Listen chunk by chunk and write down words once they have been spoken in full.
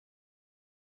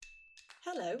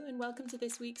Hello and welcome to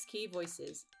this week's Key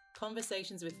Voices,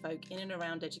 conversations with folk in and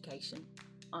around education.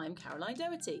 I'm Caroline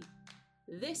Doherty.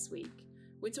 This week,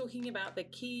 we're talking about the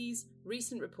Key's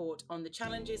recent report on the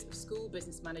challenges of school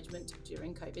business management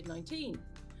during COVID-19.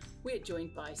 We're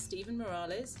joined by Stephen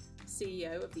Morales,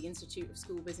 CEO of the Institute of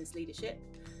School Business Leadership,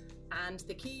 and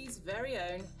the Key's very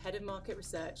own Head of Market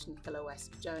Research, Nicola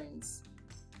West-Jones.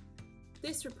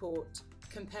 This report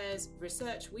compares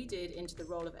research we did into the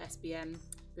role of SBM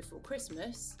before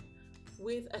Christmas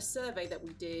with a survey that we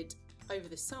did over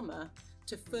the summer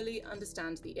to fully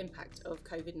understand the impact of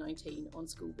COVID-19 on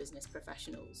school business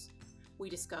professionals. We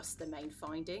discussed the main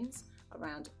findings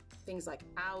around things like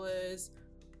hours,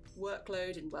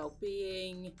 workload and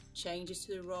well-being, changes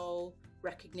to the role,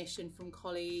 recognition from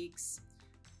colleagues.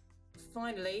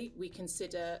 Finally, we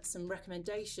consider some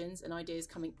recommendations and ideas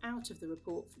coming out of the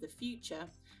report for the future,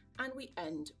 and we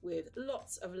end with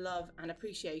lots of love and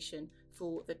appreciation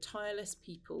for the tireless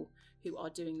people who are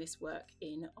doing this work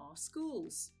in our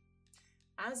schools.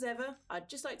 As ever, I'd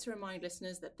just like to remind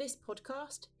listeners that this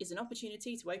podcast is an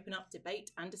opportunity to open up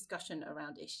debate and discussion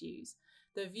around issues.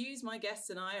 The views my guests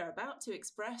and I are about to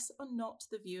express are not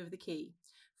the view of the Key.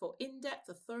 For in-depth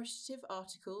authoritative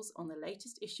articles on the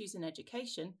latest issues in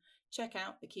education, check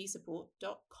out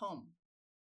thekeysupport.com.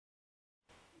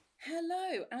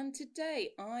 Hello, and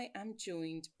today I am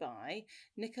joined by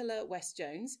Nicola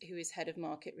West-Jones, who is Head of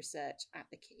Market Research at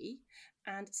the Key,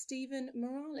 and Stephen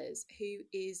Morales, who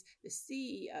is the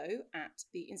CEO at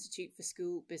the Institute for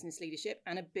School Business Leadership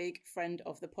and a big friend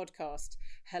of the podcast.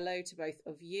 Hello to both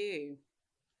of you.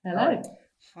 Hello.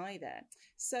 Hi there.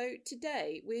 So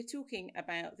today we're talking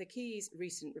about the Key's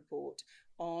recent report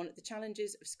on the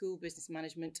challenges of school business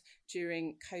management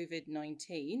during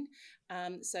COVID-19.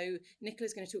 So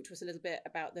Nicola's going to talk to us a little bit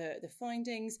about the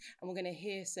findings, and we're going to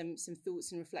hear some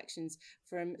thoughts and reflections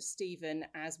from Stephen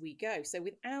as we go. So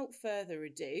without further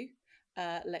ado,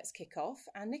 let's kick off.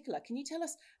 And Nicola, can you tell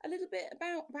us a little bit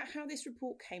about how this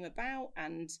report came about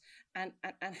and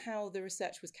how the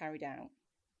research was carried out?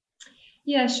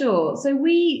 Yeah, sure. So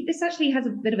this actually has a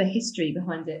bit of a history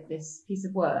behind it, this piece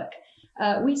of work.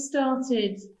 We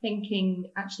started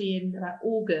thinking actually in about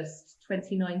August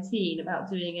 2019 about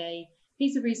doing a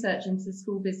piece of research into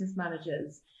school business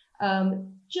managers.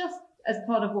 Just as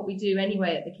part of what we do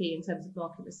anyway at the Key in terms of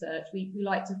market research, we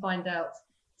like to find out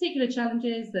particular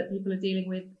challenges that people are dealing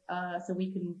with so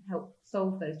we can help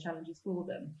solve those challenges for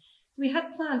them. So we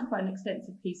had planned quite an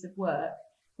extensive piece of work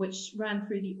which ran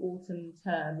through the autumn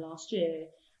term last year.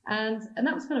 And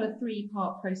that was kind of a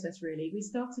three-part process, really. We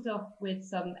started off with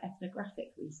some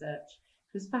ethnographic research,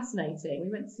 which was fascinating. We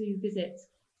went to visit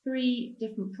 3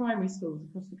 different primary schools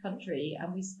across the country,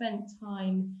 and we spent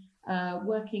time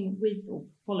working with or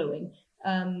following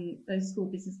those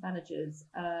school business managers,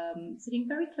 sitting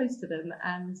very close to them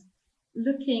and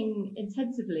looking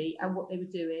intensively at what they were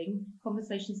doing,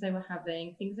 conversations they were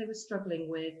having, things they were struggling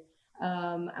with,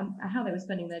 and how they were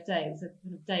spending their day. It was a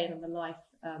kind of day in the life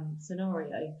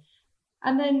scenario.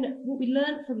 And then what we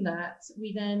learned from that,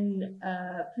 we then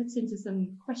put into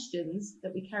some questions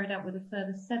that we carried out with a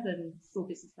further 7 school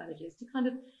business managers to kind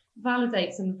of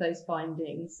validate some of those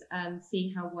findings and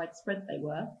see how widespread they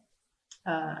were.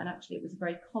 And actually, it was a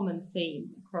very common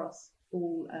theme across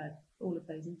all of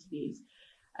those interviews.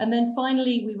 And then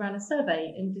finally, we ran a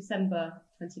survey in December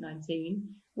 2019,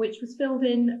 which was filled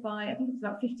in by, I think it was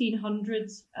about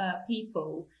 1,500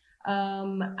 people,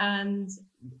 and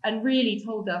really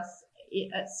told us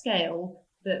at scale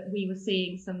that we were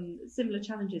seeing some similar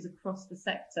challenges across the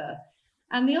sector.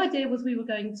 And the idea was we were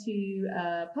going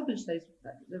to publish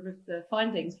the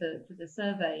findings for the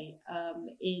survey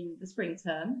in the spring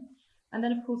term. And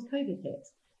then, of course, COVID hit.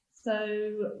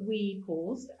 So we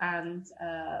paused and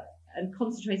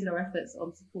concentrated our efforts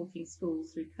on supporting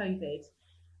schools through COVID,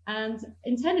 and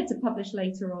intended to publish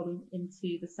later on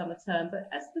into the summer term. But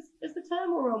as the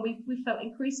term wore on, we felt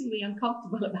increasingly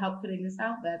uncomfortable about putting this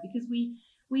out there because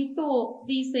we thought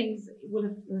these things will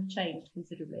have changed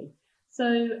considerably.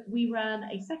 So we ran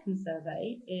a second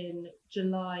survey in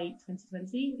July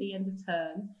 2020, the end of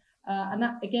term, and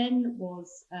that again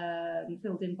was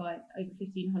filled in by over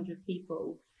 1,500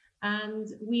 people. And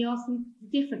we asked them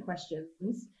different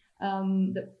questions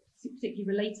that particularly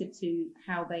related to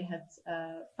how they had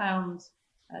found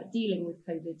dealing with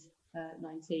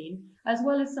COVID-19, as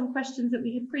well as some questions that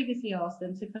we had previously asked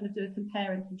them to kind of do a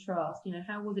compare and contrast. You know,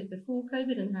 how was it before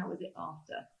COVID and how was it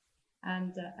after?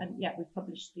 And yeah, we've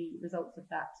published the results of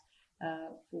that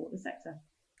for the sector.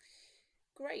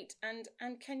 Great. And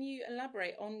can you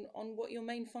elaborate on what your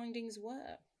main findings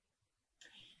were?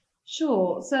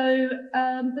 Sure. So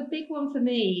the big one for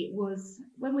me was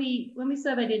when we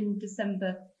surveyed in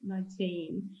December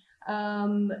 19,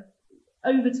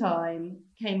 overtime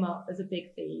came up as a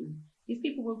big theme. These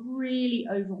people were really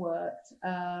overworked,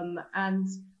 and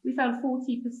we found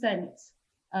 40%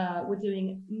 were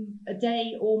doing a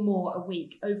day or more a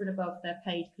week over and above their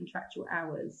paid contractual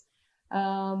hours.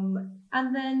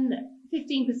 And then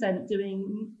 15%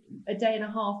 doing a day and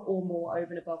a half or more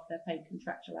over and above their paid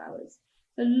contractual hours.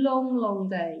 So long, long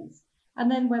days.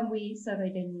 And then when we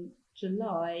surveyed in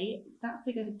July, that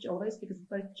figure, those figures have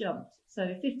both jumped. So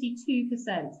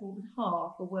 52%, more than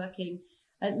half, were working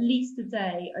at least a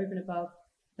day over and above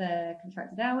their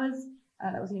contracted hours.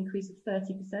 That was an increase of 30%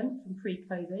 from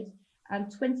pre-COVID. And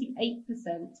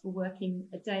 28% were working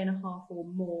a day and a half or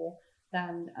more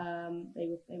than they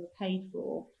were paid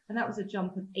for, and that was a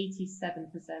jump of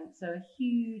 87%. So a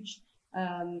huge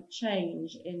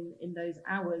change in those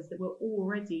hours that were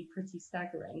already pretty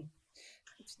staggering.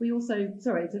 We also,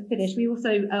 we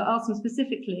also asked them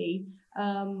specifically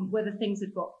whether things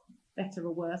had got better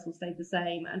or worse or stayed the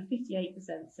same, and 58%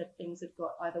 said things had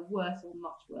got either worse or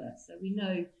much worse. So we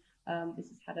know this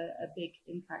has had a big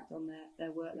impact on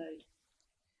their workload.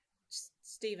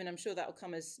 Stephen, I'm sure that will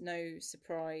come as no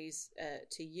surprise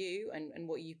to you and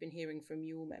what you've been hearing from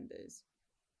your members.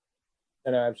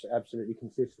 And absolutely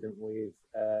consistent with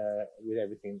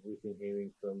everything we've been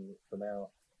hearing from our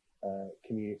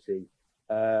community.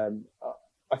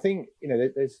 I think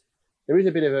there is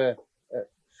a bit of a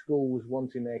schools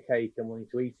wanting their cake and wanting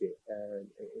to eat it,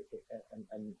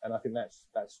 and I think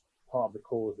that's part of the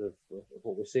cause of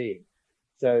what we're seeing.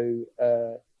 So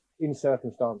in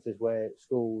circumstances where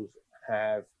schools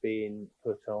have been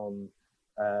put on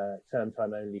term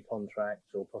time only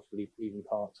contracts or possibly even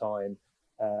part time,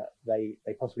 they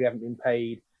possibly haven't been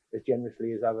paid as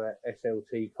generously as other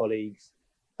SLT colleagues.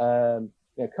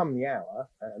 Come the hour,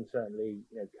 and certainly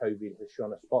COVID has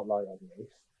shone a spotlight on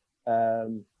this.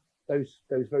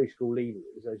 Those very school leaders,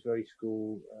 those very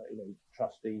school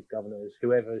trustees, governors,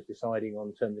 whoever is deciding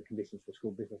on terms and conditions for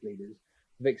school business leaders,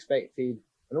 have expected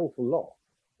an awful lot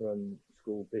from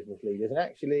school business leaders. And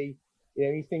actually,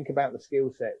 you think about the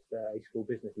skill sets that a school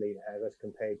business leader has as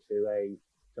compared to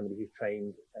somebody who's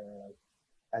trained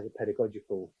as a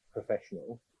pedagogical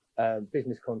professional,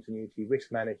 business continuity,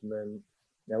 risk management,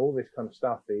 all this kind of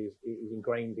stuff is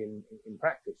ingrained in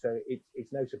practice. So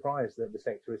it's no surprise that the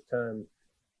sector has turned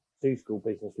to school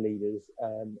business leaders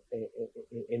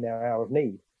in their hour of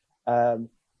need.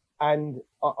 And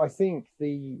I think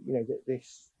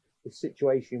this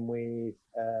situation with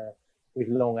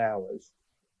long hours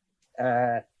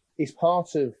is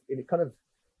part of the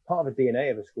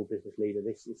DNA of a school business leader.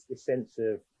 This sense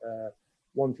of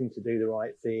wanting to do the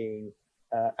right thing,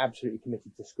 absolutely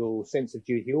committed to school, sense of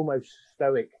duty, almost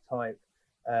stoic type,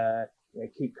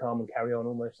 keep calm and carry on,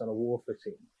 almost on a war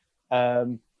footing.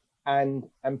 And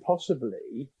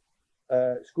possibly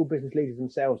school business leaders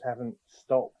themselves haven't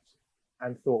stopped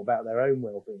and thought about their own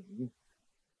well-being,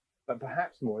 but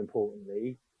perhaps more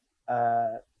importantly,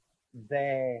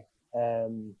 their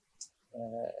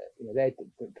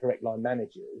correct line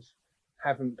managers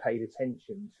haven't paid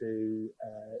attention to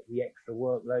the extra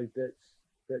workload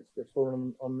that's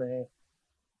fallen on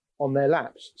their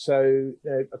laps. So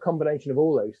a combination of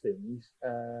all those things,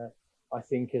 I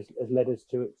think, has led us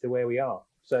to where we are.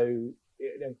 So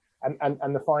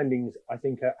and the findings, I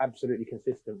think, are absolutely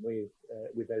consistent with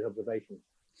those observations.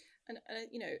 And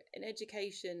in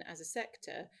education as a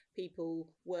sector, people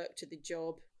work to the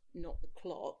job, not the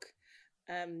clock.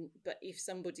 But if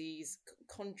somebody's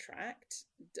contract,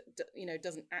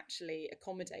 doesn't actually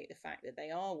accommodate the fact that they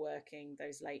are working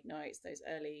those late nights, those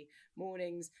early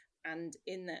mornings, and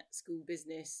in that school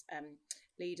business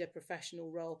leader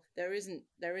professional role, there isn't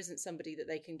somebody that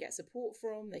they can get support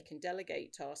from, they can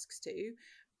delegate tasks to.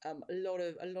 A lot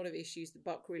of issues, the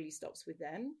buck really stops with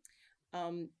them.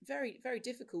 Very, very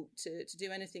difficult to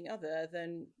do anything other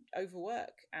than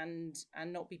overwork and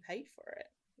not be paid for it.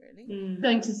 Really?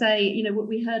 Going to say,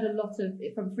 we heard a lot of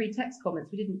from free text comments.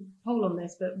 We didn't poll on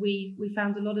this, but we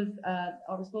found a lot of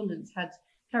our respondents had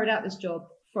carried out this job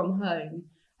from home,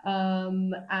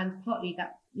 and partly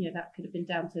that that could have been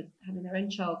down to having their own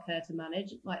childcare to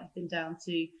manage. It might have been down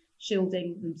to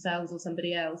shielding themselves or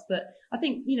somebody else. But I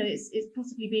think it's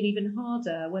possibly been even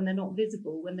harder when they're not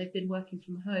visible, when they've been working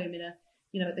from home in a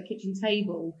at the kitchen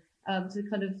table, to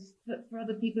kind of for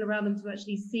other people around them to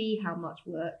actually see how much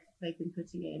work they've been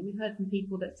putting in. We've heard from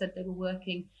people that said they were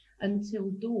working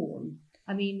until dawn.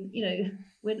 I mean,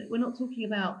 we're not talking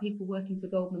about people working for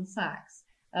Goldman Sachs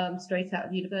straight out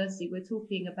of university. We're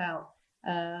talking about,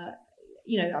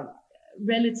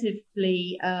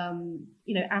 relatively,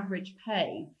 average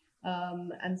pay.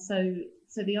 And so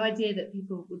the idea that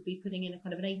people would be putting in a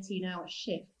kind of an 18-hour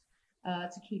shift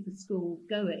to keep a school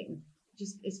going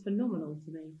just is phenomenal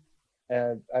to me.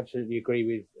 Absolutely agree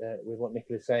with what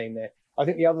Nicola's saying there. I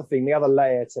think the other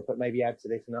layer to maybe add to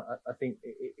this, and I think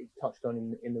it's touched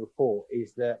on in the report,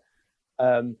 is that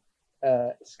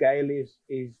scale is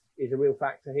a real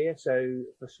factor here. So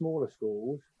for smaller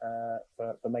schools,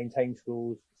 for maintained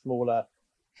schools, smaller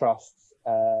trusts,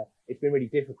 it's been really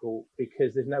difficult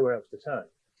because there's nowhere else to turn.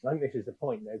 And I think this is the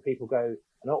point. People are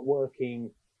not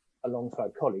working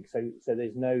alongside colleagues, so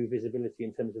there's no visibility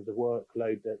in terms of the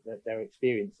workload that they're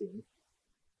experiencing.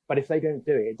 But if they don't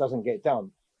do it, it doesn't get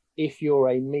done. If you're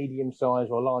a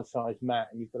medium-sized or large-sized MAT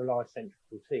and you've got a large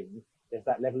central team, there's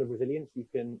that level of resilience. You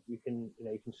can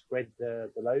spread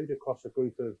the load across a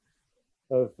group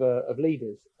of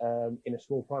leaders. In a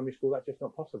small primary school, that's just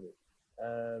not possible.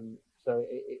 So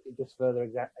it just further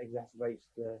exacerbates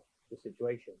the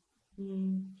situation.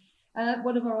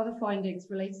 One of our other findings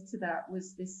related to that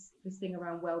was this thing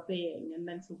around well-being and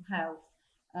mental health.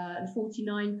 And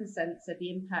 49% said the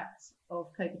impact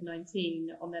of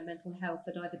COVID-19 on their mental health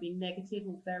had either been negative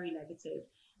or very negative.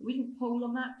 We didn't poll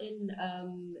on that in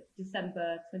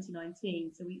December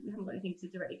 2019, so we haven't got anything to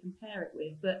directly compare it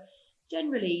with. But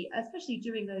generally, especially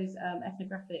during those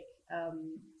ethnographic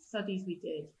studies we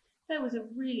did, there was a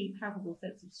really palpable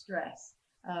sense of stress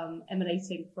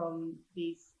emanating from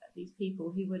these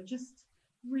people who were just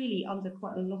really under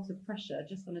quite a lot of pressure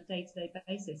just on a day-to-day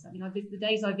basis. I mean, the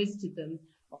days I visited them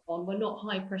on were not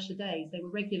high-pressure days. They were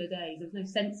regular days. There was no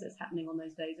census happening on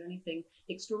those days or anything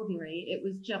extraordinary. It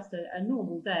was just a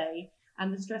normal day,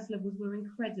 and the stress levels were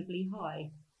incredibly high.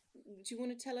 Do you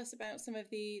want to tell us about some of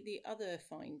the other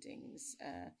findings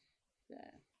there?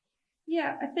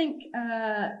 Yeah, I think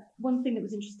one thing that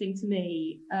was interesting to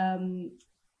me,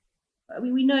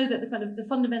 we know that the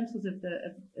fundamentals of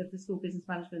the school business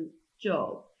management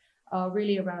job are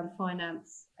really around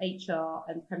finance, HR,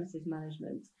 and premises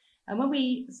management. And when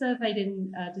we surveyed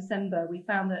in December, we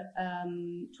found that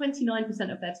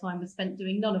 29% of their time was spent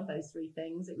doing none of those three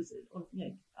things. It was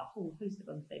a whole host of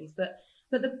other things, but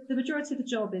the majority of the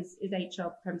job is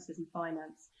HR, premises, and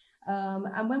finance.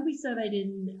 And when we surveyed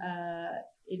in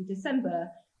December,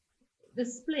 the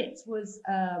split was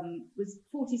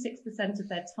 46% of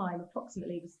their time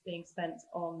approximately was being spent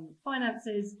on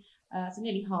finances, so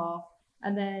nearly half,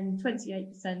 and then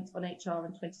 28% on HR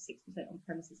and 26% on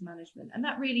premises management. And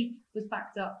that really was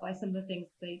backed up by some of the things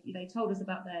they told us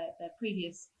about their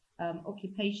previous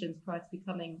occupations prior to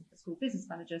becoming a school business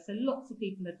manager. So lots of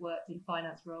people had worked in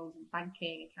finance roles in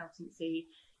banking, accountancy,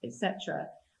 etc.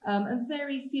 And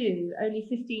very few, only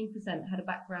 15%, had a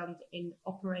background in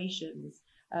operations,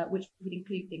 which would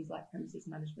include things like premises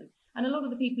management. And a lot of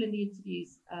the people in the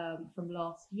interviews from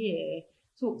last year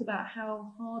talked about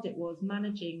how hard it was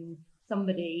managing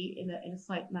somebody in a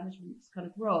site management kind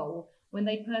of role when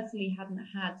they personally hadn't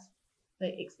had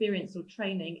the experience or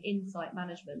training in site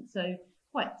management. So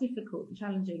quite difficult and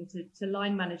challenging to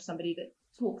line manage somebody that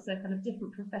talks a kind of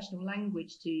different professional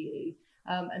language to you,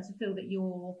 and to feel that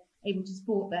you're able to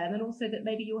support them, and also that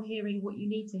maybe you're hearing what you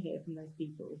need to hear from those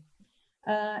people.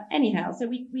 Anyhow, so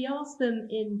we asked them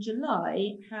in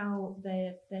July how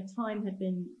their time had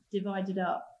been divided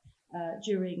up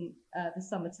during the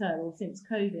summer term or since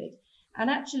COVID. And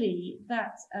actually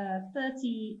that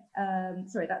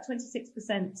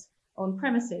 26% on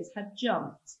premises had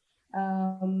jumped.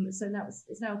 So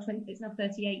it's now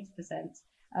 38%.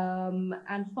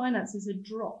 And finances had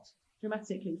dropped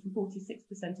dramatically from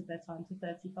 46% of their time to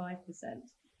 35%.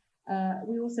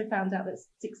 We also found out that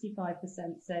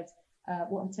 65% said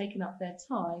what had taken up their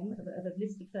time of a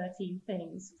list of 13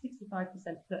 things,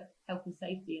 65% put health and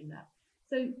safety in that.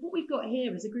 So what we've got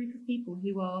here is a group of people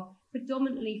who are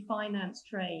predominantly finance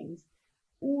trained,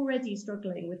 already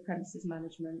struggling with premises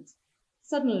management,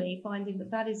 suddenly finding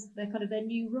that is their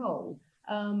new role.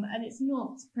 And it's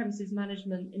not premises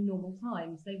management in normal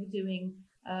times. They were doing,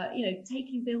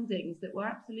 taking buildings that were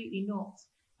absolutely not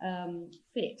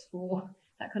fit for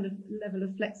that kind of level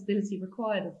of flexibility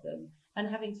required of them, and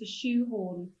having to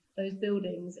shoehorn those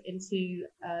buildings into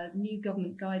new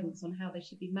government guidance on how they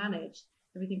should be managed.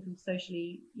 Everything from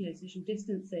social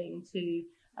distancing to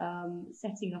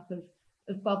setting up of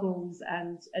bubbles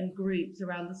and groups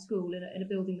around the school in a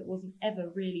building that wasn't ever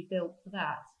really built for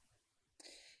that.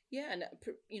 Yeah, and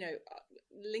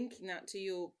linking that to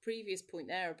your previous point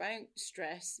there about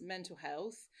stress, mental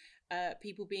health,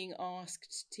 people being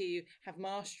asked to have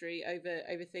mastery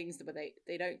over things that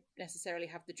they don't necessarily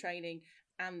have the training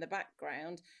and the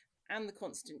background. and the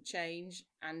constant change,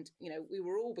 and we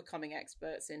were all becoming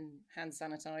experts in hand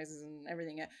sanitizers and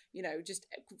everything, just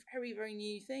very, very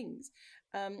new things.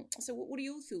 So what are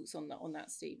your thoughts on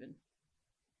that, Stephen?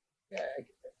 Yeah,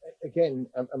 again,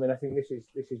 I mean, I think this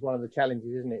is one of the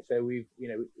challenges, isn't it? So we've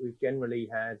generally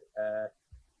had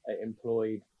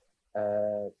employed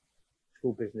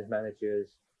school business managers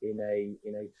in a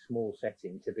small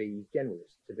setting to be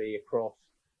generalists, to be across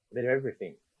a bit of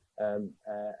everything.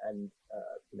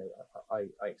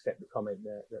 I accept the comment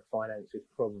that finance is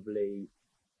probably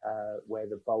where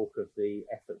the bulk of the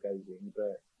effort goes in.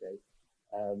 But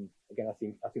again, I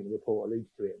think the report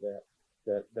alludes to it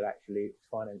that actually it's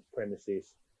finance,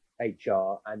 premises,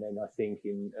 HR, and then I think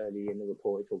early in the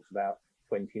report it talks about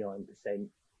 29%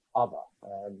 other.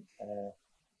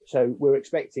 So we're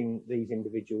expecting these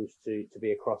individuals to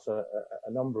be across a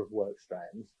number of work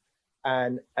strands,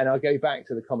 and I go back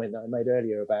to the comment that I made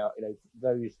earlier about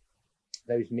those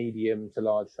medium to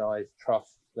large size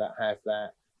trusts that have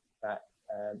that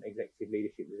executive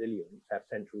leadership resilience, have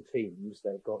central teams,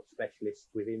 they've got specialists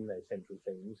within those central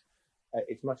teams.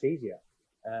 It's much easier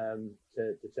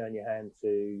to turn your hand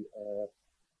to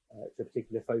a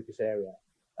particular focus area.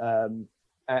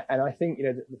 And I think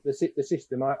the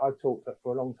system. I've talked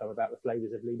for a long time about the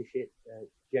flavours of leadership: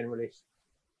 generalists,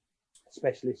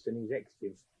 specialists, and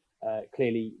executives.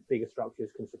 Clearly, bigger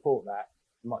structures can support that.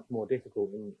 Much more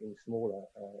difficult in smaller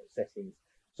settings.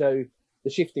 So the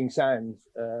shifting sands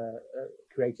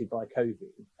created by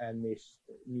COVID and this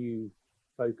new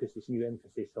focus, this new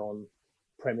emphasis on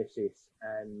premises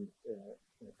and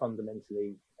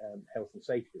fundamentally health and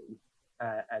safety.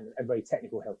 And very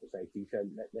technical health and safety. So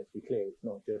let's be clear, it's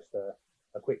not just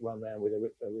a quick run round with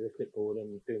a clipboard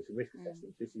and doing some risk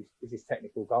assessments. This is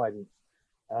technical guidance,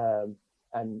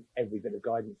 and every bit of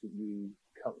guidance that you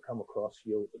come across,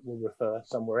 will refer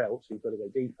somewhere else. So you've got to go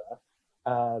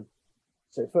deeper.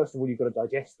 So first of all, you've got to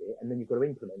digest it, and then you've got to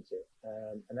implement it,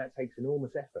 and that takes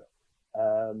enormous effort.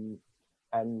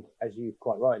 And as you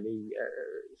quite rightly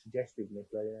suggested,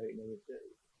 Nicola,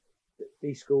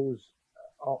 these schools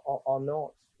are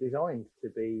not designed to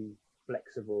be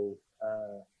flexible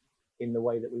in the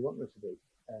way that we want them to be,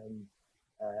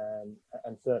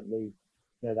 and certainly,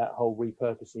 that whole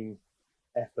repurposing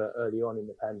effort early on in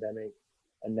the pandemic,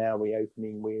 and now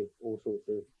reopening with all sorts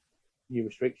of new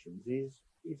restrictions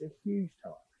is a huge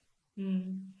task.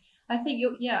 I think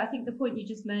I think the point you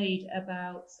just made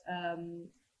about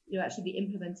actually the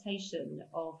implementation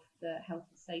of the health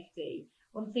and safety.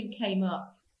 One thing came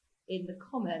up in the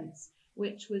comments,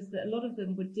 which was that a lot of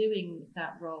them were doing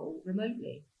that role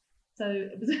remotely. So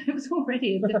it was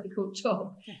already a difficult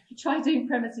job. Try doing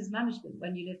premises management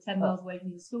when you live 10 miles away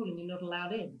from the school and you're not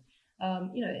allowed in.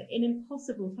 An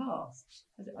impossible task.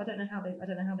 I don't know how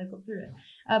they got through it.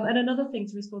 And another thing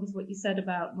to respond to what you said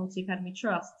about multi-academy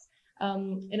trusts.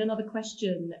 In another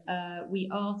question, we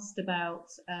asked about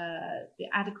the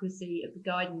adequacy of the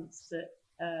guidance that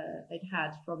they'd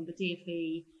had from the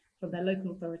DfE, from their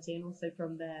local authority, and also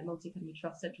from their multi-academy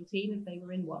trust central team, if they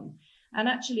were in one. And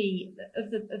actually,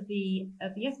 of the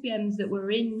SBMs that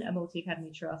were in a multi-academy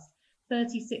trust,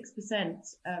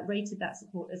 36% rated that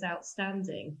support as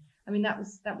outstanding. I mean, that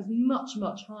was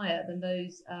much higher than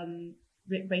those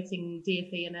rating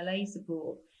DfE and LA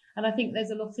support. And I think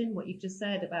there's a lot in what you've just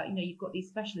said about, you've got these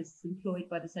specialists employed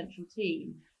by the central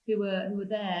team who were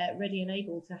there, ready and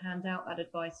able to hand out that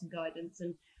advice and guidance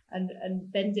and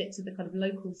bend it to the kind of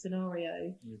local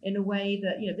scenario in a way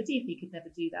that, the DfE could never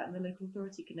do that and the local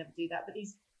authority could never do that. But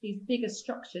these bigger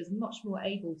structures are much more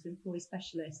able to employ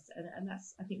specialists. And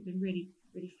that's, I think, been really,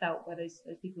 really felt by those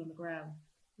people on the ground.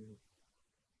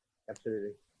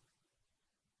 Absolutely.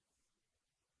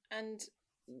 And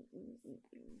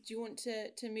do you want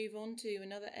to move on to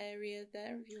another area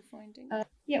there of your findings?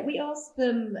 We asked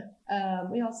them.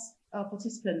 We asked our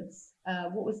participants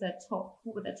what were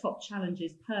their top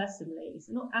challenges personally,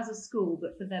 so not as a school,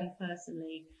 but for them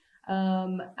personally.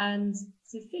 And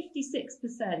so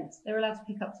 56%, they're allowed to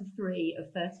pick up to 3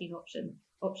 of 13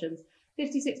 options.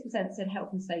 56% said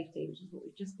health and safety, which is what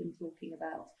we've just been talking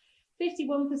about.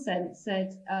 51%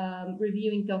 said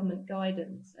reviewing government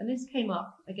guidance, and this came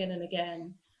up again and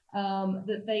again,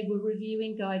 that they were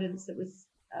reviewing guidance that was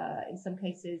in some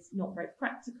cases not very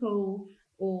practical,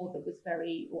 or that was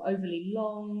overly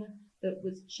long, that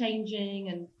was changing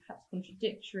and perhaps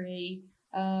contradictory,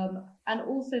 and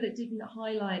also that didn't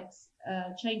highlight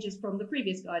changes from the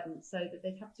previous guidance, so that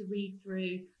they'd have to read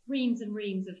through reams and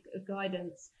reams of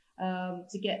guidance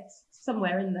to get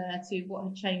somewhere in there to what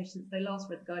had changed since they last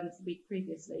read the guidance the week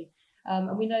previously.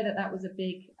 And we know that was a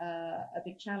big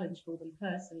challenge for them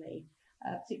personally.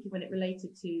 particularly when it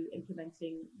related to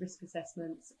implementing risk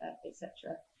assessments,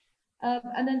 etc.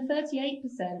 And then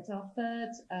 38%, our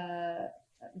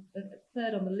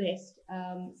third on the list,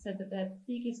 said that their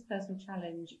biggest personal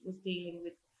challenge was dealing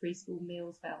with free school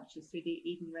meals vouchers through the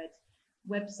Edenred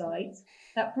website.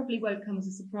 That probably won't come as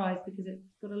a surprise because it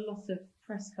got a lot of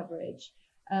press coverage.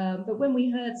 But when we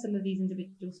heard some of these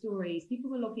individual stories, people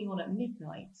were logging on at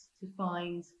midnight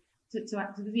to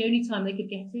act. It was the only time they could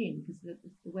get in because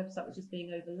the website was just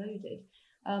being overloaded.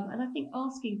 And I think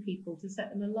asking people to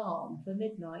set an alarm for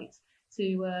midnight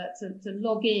to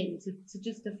log in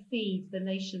to feed the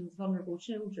nation's vulnerable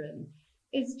children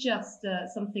is just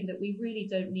something that we really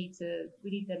don't need to.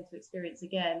 We need them to experience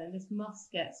again, and this must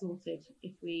get sorted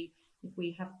if we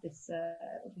have this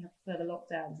if we have further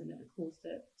lockdowns and it calls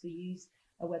to use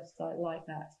a website like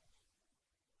that.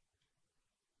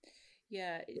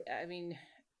 Yeah, I mean,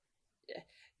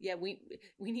 yeah, we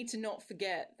need to not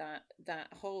forget that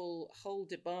whole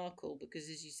debacle, because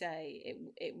as you say,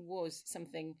 it was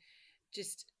something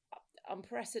just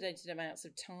unprecedented amounts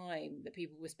of time that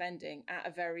people were spending at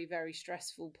a very, very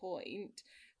stressful point,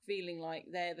 feeling like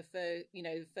they're the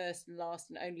first and last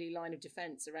and only line of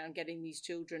defense around getting these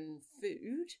children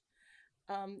food.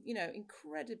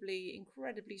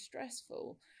 Incredibly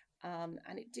stressful.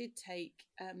 And it did take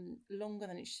longer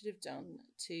than it should have done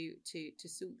to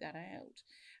sort that out.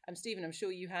 Stephen, I'm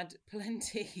sure you had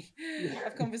plenty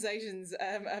of conversations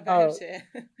about it.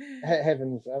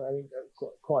 Heavens, I mean,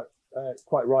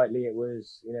 quite rightly, it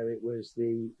was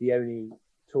the only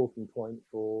talking point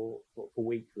for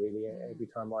weeks really. Every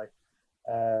time I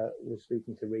was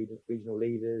speaking to regional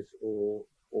leaders or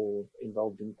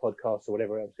involved in podcasts or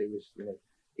whatever else, it was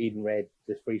Edenred,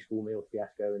 this free school meal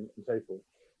fiasco and so forth.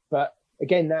 But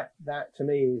again, that to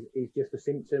me is just a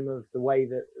symptom of the way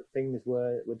that things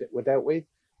were dealt with.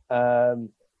 A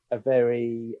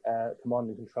very command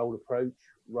and control approach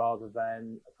rather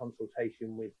than a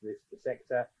consultation with the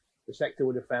sector. The sector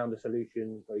would have found a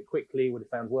solution very quickly, would have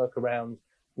found workarounds,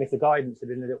 and if the guidance had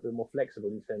been a little bit more flexible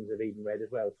in terms of Edenred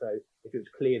as well, so if it was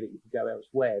clear that you could go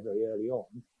elsewhere very early on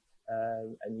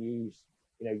and use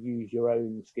your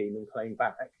own scheme and claim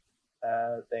back,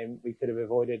 then we could have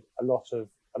avoided a lot of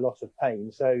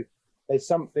pain. So there's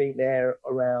something there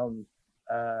around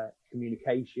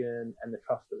communication and the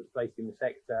trust that was placed in the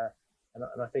sector, and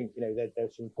I think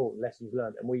there's some important lessons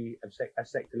learned, and we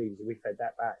as sector leaders, we fed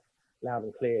that back loud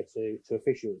and clear to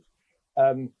officials.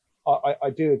 I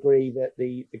do agree that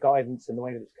the guidance and the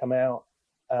way that it's come out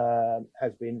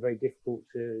has been very difficult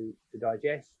to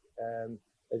digest.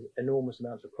 There's enormous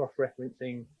amounts of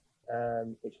cross-referencing,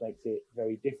 which makes it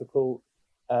very difficult.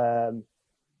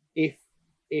 If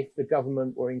the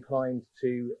government were inclined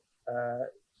to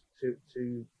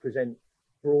present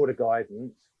broader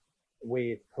guidance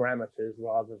with parameters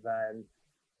rather than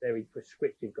very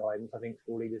prescriptive guidance, I think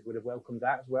school leaders would have welcomed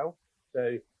that as well.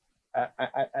 So,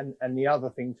 and the other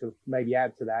thing to maybe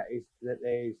add to that is that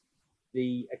there's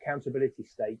the accountability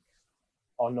stakes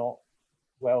are not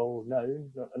well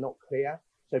known, are not clear.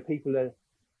 So people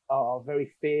are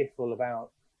very fearful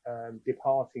about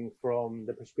departing from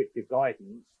the prescriptive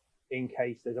guidance in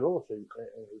case there's a lawsuit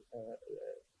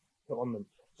put on them.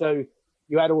 So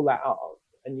you add all that up,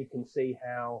 and you can see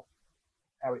how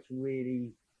it's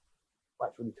really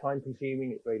time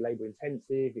consuming. It's very labour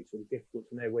intensive. It's really difficult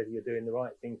to know whether you're doing the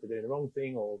right thing for doing the wrong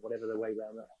thing, or whatever the way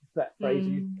around that phrase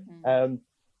is.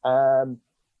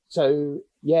 So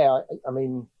yeah, I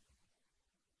mean,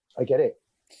 I get it.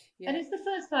 Yeah. And it's the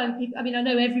first time people, I mean, I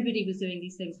know everybody was doing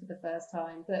these things for the first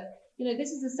time, but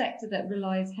this is a sector that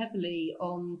relies heavily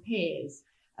on peers.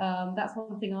 That's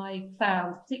one thing I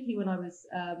found, particularly when I was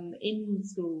in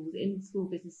school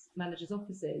business managers'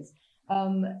 offices.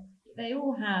 They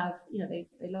all have, they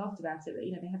laughed about it, but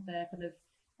they have their kind of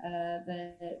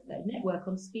their network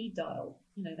on speed dial.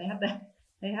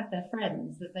 They have their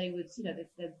friends that they would,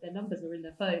 their numbers were in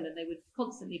their phone, and they would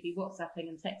constantly be WhatsApping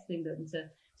and texting them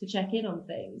to check in on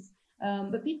things.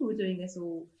 But people were doing this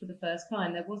all for the first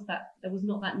time. There was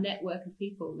not that network of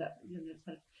people that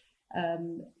kind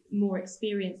of more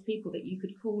experienced people that you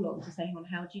could call on to say, hang on,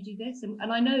 how do you do this?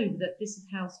 And I know that this is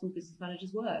how school business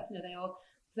managers work. They are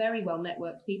very well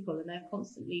networked people, and they're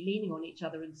constantly leaning on each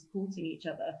other and supporting each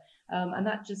other. And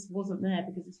that just wasn't there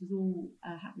because this was all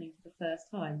happening for the first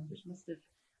time, which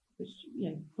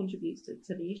contributes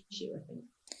to the issue, I think.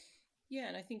 Yeah,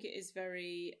 and I think it is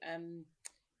very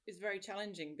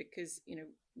challenging because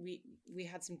we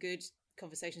had some good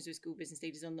conversations with school business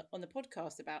leaders on the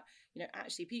podcast about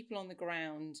actually people on the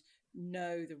ground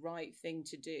know the right thing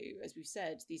to do. As we've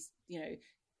said, these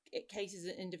cases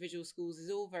at individual schools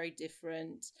is all very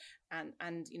different,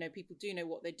 and people do know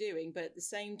what they're doing, but at the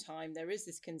same time there is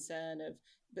this concern of,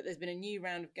 but there's been a new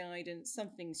round of guidance,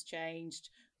 something's changed.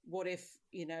 What if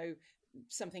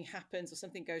something happens or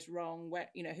something goes wrong? Where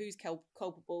who's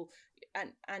culpable?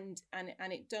 And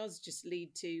it does just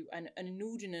lead to an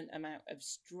inordinate amount of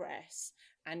stress,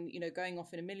 and going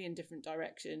off in a million different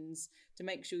directions to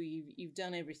make sure you've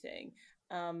done everything.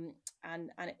 And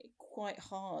it's quite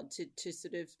hard to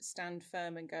sort of stand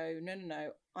firm and go,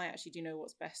 no, I actually do know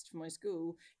what's best for my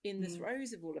school in the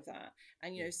throes of all of that.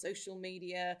 And social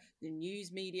media, the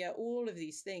news media, all of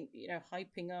these things,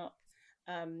 hyping up,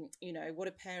 what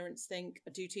do parents think?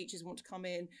 Do teachers want to come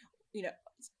in?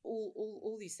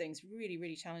 All these things really,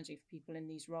 really challenging for people in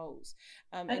these roles.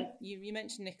 And you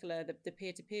mentioned, Nicola, the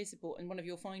peer-to-peer support, and one of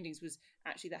your findings was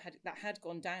actually that had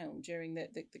gone down during the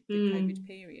COVID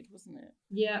period, wasn't it?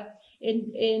 Yeah,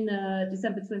 in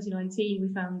December 2019,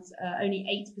 we found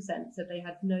only 8% said they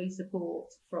had no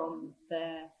support from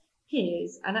their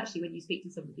peers. And actually, when you speak to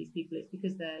some of these people, it's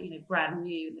because they're brand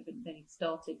new and they've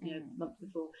started a month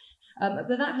before. But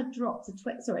that had dropped to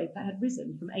that had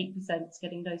risen from 8%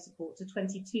 getting no support to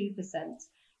 22%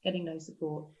 getting no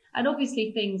support. And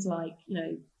obviously things like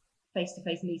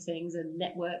face-to-face meetings and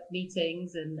network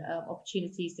meetings and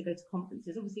opportunities to go to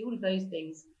conferences, obviously all of those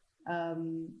things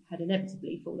had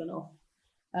inevitably fallen off.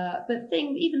 But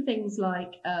even things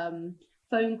like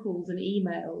phone calls and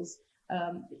emails,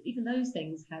 even those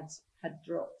things had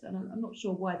dropped, and I'm not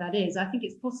sure why that is. I think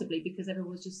it's possibly because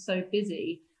everyone was just so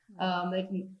busy.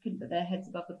 They couldn't put their heads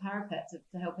above the parapet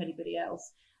to help anybody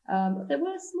else. There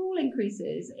were small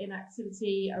increases in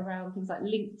activity around things like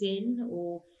LinkedIn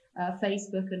or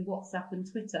Facebook and WhatsApp and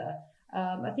Twitter.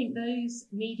 I think those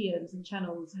mediums and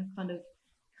channels have kind of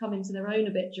come into their own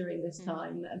a bit during this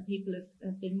time, and people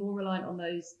have been more reliant on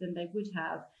those than they would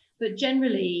have. But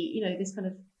generally, this kind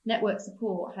of network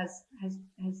support has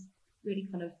really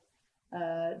kind of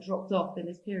dropped off in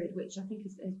this period, which I think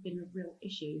has been a real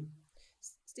issue.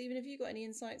 Stephen, have you got any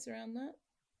insights around that?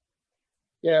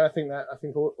 Yeah, I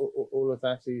think all of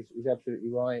that is absolutely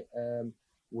right.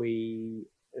 We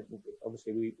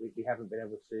haven't been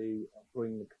able to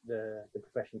bring the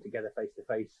profession together face to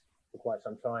face for quite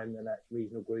some time, and that's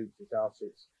regional groups, it's us,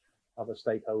 it's other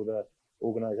stakeholder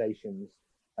organisations,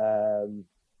 and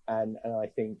I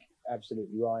think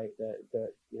absolutely right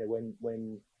that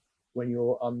when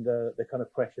you're under the kind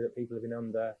of pressure that people have been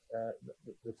under,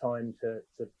 the time to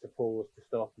pause, to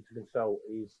stop, and to consult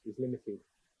is limited.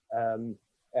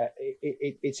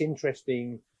 It's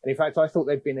interesting, and in fact, I thought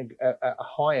there'd been a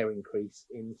higher increase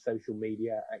in social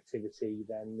media activity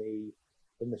than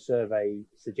the survey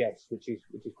suggests, which is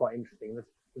quite interesting.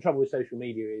 The trouble with social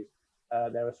media is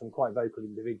there are some quite vocal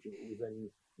individuals, and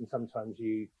sometimes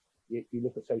you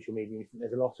look at social media and you think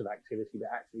there's a lot of activity, but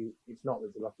actually it's not.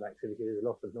 There's a lot of activity. There's a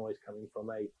lot of noise coming from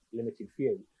a limited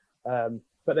few.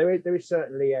 But there is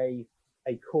certainly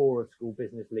a core of school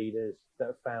business leaders that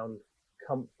have found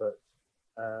comfort,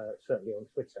 certainly on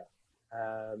Twitter,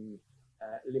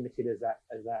 limited as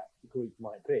that group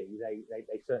might be.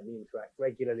 They certainly interact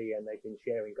regularly, and they've been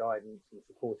sharing guidance and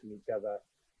supporting each other,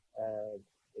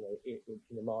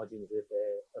 in the margins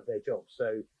of their jobs.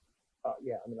 So. I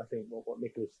think what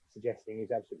Nicola's suggesting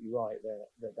is absolutely right.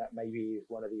 That maybe is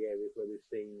one of the areas where we've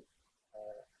seen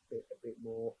a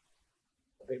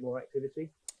bit more activity.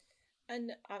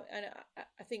 And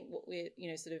I think what we're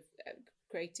sort of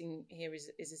creating here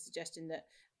is a suggestion that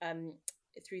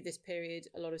through this period,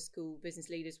 a lot of school business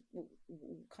leaders were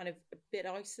kind of a bit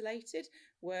isolated,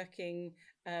 working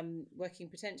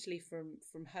potentially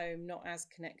from home, not as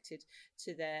connected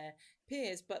to their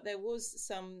peers. But there was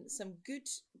some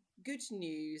good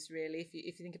news, really,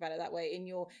 if you think about it that way, in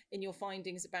your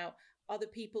findings about other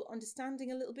people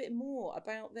understanding a little bit more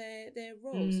about their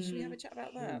roles. So should we have a chat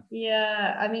about that?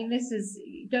 Yeah, I mean, this is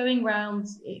going around,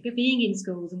 being in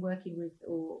schools and working with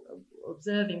or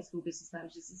observing school business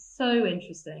managers is so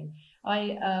interesting.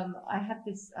 I have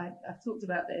this, I've talked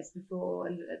about this before,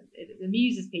 and it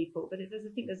amuses people, but I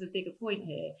think there's a bigger point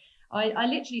here. I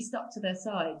literally stuck to their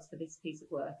sides for this piece of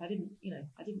work. I didn't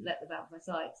let them out of my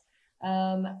sights.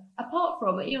 Apart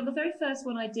from, the very first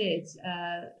one I did,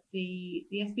 the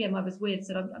SBM I was with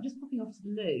said, I'm just popping off to the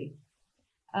loo.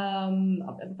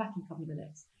 I'll be back in a couple of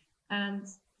minutes. And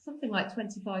something like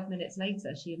 25 minutes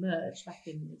later, she emerged back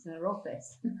into her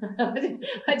office. I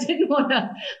didn't want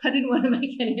to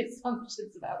make any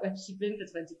assumptions about where she'd been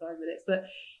for 25 minutes, but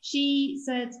she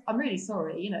said, I'm really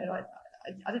sorry.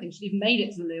 I don't think she'd even made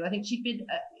it to the loo. I think she'd been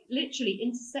literally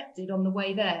intercepted on the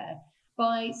way there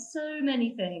by so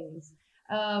many things.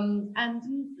 And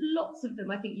lots of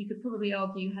them, I think you could probably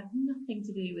argue, had nothing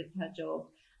to do with her job.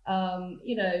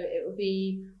 It would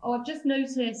be, I've just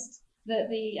noticed that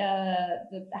the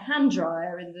hand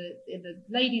dryer in the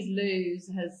ladies' loos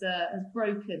has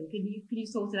broken. Can you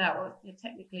sort it out? Well,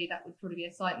 technically, that would probably be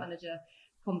a site manager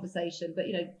conversation, but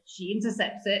she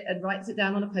intercepts it and writes it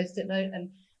down on a post-it note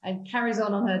and carries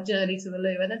on her journey to the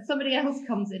loo. And then somebody else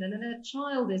comes in, and then a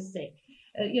child is sick.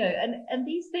 And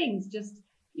these things just.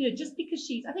 Just because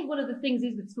I think one of the things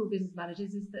is with school business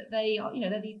managers is that they are,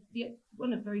 they're the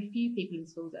one of very few people in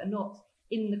schools that are not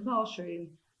in the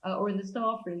classroom or in the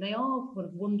staff room. They are kind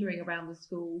of wandering around the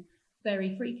school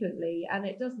very frequently, and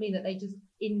it does mean that they just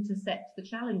intercept the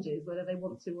challenges, whether they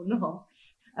want to or not.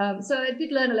 So I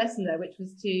did learn a lesson there, which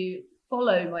was to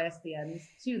follow my SBMs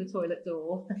to the toilet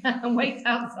door and wait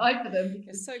outside for them,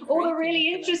 because all the really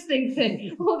interesting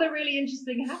things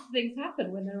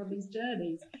happen when they're on these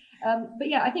journeys. But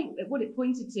yeah, I think what it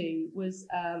pointed to was,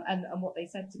 and what they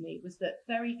said to me was that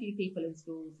very few people in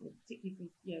schools, particularly from,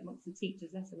 amongst the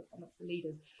teachers, less amongst the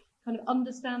leaders, kind of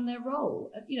understand their role.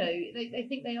 They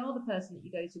think they are the person that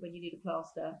you go to when you need a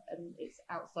plaster and it's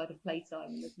outside of playtime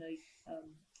and there's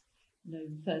no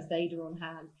first aider on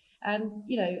hand. And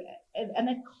and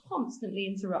they're constantly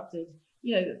interrupted.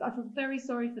 I feel very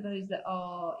sorry for those that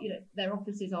are, their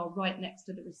offices are right next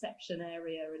to the reception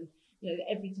area, and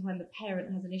every time a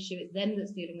parent has an issue, it's them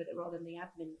that's dealing with it rather than the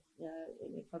admin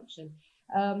function.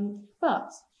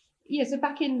 So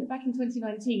back in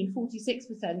 2019,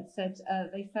 46% said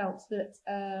they felt that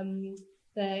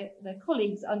their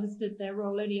colleagues understood their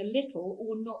role only a little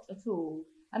or not at all,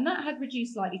 and that had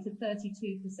reduced slightly to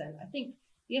 32%. I think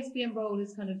the SBM role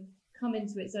has kind of come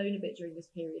into its own a bit during this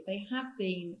period. They have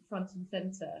been front and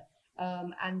centre,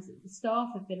 and the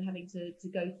staff have been having to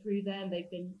go through them.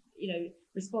 They've been,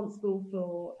 responsible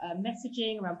for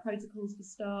messaging around protocols for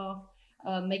staff,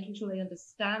 making sure they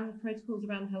understand protocols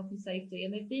around health and safety,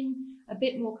 and they've been a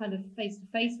bit more kind of face to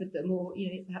face with them, or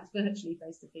perhaps virtually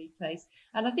face to face.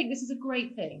 And I think this is a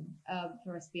great thing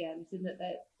for SBMs, in that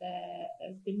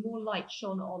there's been more light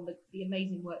shone on the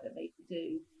amazing work that they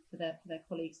do for their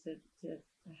colleagues to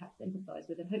perhaps empathise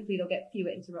with, and hopefully they'll get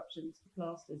fewer interruptions for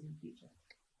plasters in the future.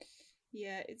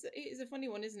 Yeah, it is a funny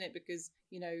one, isn't it? Because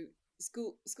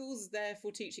schools are there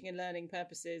for teaching and learning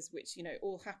purposes, which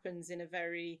all happens in a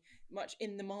very much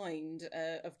in the mind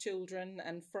of children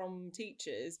and from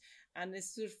teachers, and they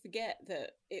sort of forget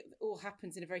that it all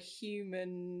happens in a very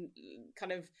human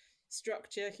kind of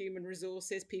structure, human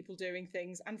resources, people doing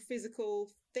things, and physical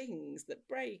things that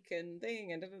break and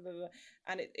and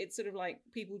it's sort of like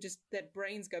people just, their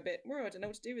brains go a bit, I don't know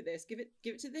what to do with this, give it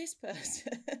to this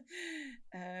person.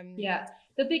 Yeah,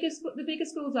 the bigger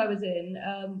schools I was in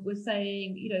were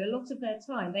saying a lot of their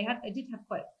time they did have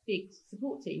quite big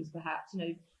support teams, perhaps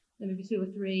maybe 2 or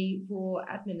 3, 4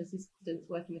 admin assistants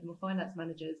working with them, or finance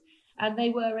managers, and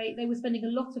they were spending a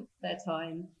lot of their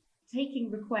time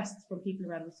taking requests from people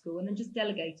around the school and then just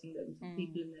delegating them to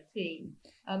people in their team,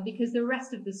 because the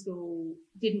rest of the school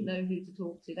didn't know who to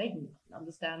talk to. They didn't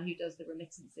understand who does the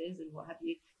remittances and what have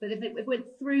you. But if it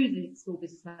went through the school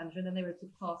business manager and then they were to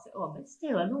pass it on, it's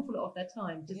still an awful lot of their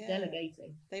time just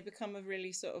delegating. They become a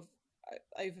really sort of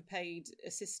overpaid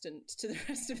assistant to the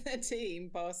rest of their team,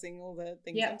 passing all the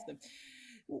things on to them.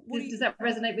 Does that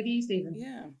resonate with you, Stephen?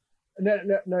 Yeah. No,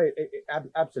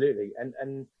 absolutely.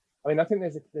 And I mean, I think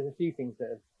there's a few things that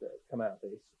have come out of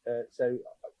this. So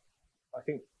I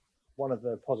think one of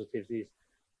the positives is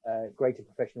greater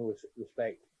professional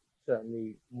respect,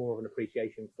 certainly more of an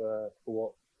appreciation for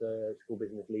what the school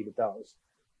business leader does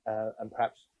and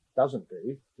perhaps doesn't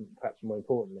do, perhaps more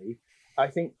importantly. I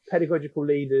think pedagogical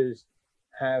leaders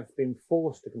have been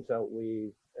forced to consult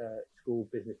with school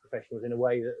business professionals in a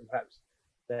way that perhaps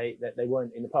they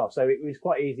weren't in the past. So it was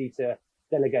quite easy to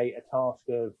delegate a task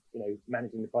of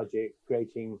managing the budget,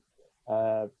 creating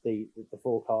the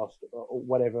forecast, or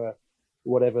whatever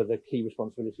the key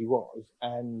responsibility was,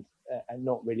 and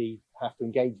not really have to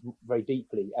engage very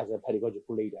deeply as a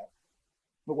pedagogical leader.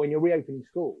 But when you're reopening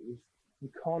schools, you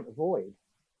can't avoid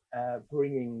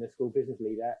bringing the school business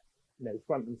leader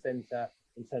front and centre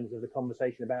in terms of the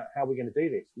conversation about how we're going to do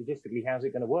this logistically. How's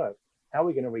it going to work? How are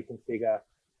we going to reconfigure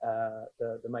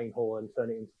the main hall and turn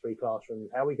it into 3 classrooms?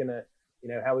 How are we going to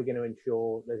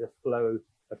ensure there's a flow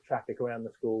of traffic around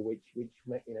the school which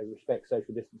respects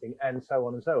social distancing, and so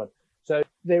on and so on. So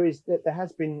there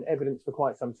has been evidence for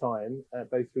quite some time,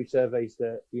 both through surveys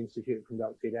that the Institute have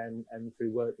conducted and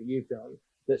through work that you've done,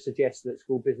 that suggests that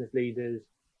school business leaders,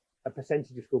 a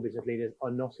percentage of school business leaders,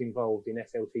 are not involved in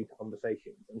SLT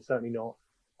conversations, and certainly not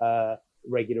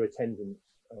regular attendance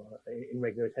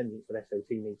at SLT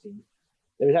meetings.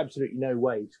 there is absolutely no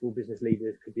way school business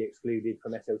leaders could be excluded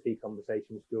from SLT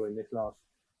conversations during this last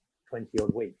 20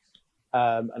 odd weeks.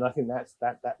 And I think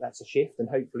that's a shift, and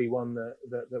hopefully one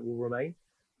that will remain.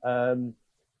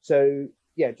 So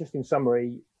yeah, just in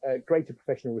summary, greater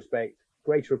professional respect,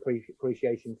 greater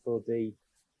appreciation for the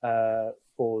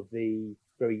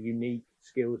very unique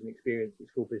skills and experience that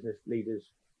school business leaders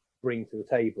bring to the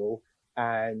table,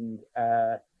 and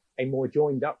a more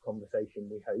joined up conversation,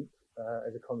 we hope,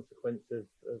 as a consequence of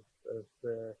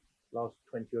the last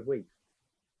 20 odd weeks.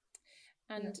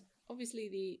 And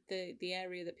obviously the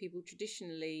area that people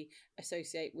traditionally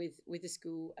associate with a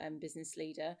school business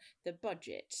leader, the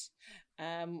budget.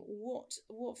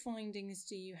 What findings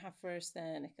do you have for us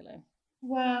there, Nicola?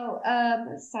 Well,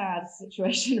 sad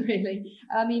situation, really.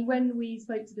 I mean, when we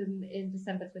spoke to them in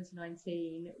December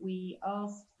 2019, we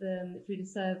asked them through the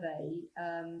survey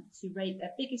to rate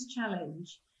their biggest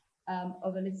challenge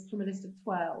of a list from a list of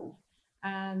 12.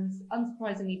 And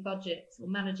unsurprisingly, budget, or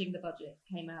managing the budget,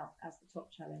 came out as the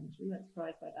top challenge. We weren't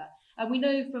surprised by that. And we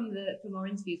know from our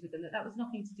interviews with them that was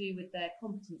nothing to do with their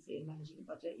competency in managing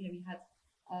the budget. You know, we had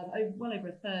well over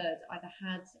a third either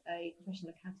had a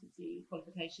professional accountancy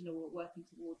qualification or were working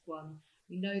towards one.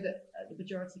 We know that the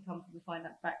majority come from a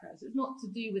finance background. So it's not to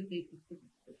do with the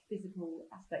physical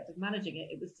aspect of managing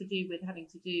it. It was to do with having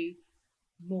to do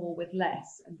more with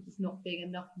less, and just not being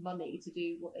enough money to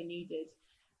do what they needed.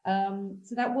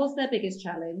 So that was their biggest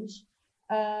challenge.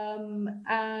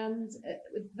 And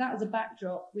with that as a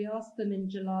backdrop, we asked them in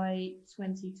July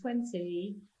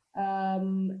 2020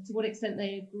 to what extent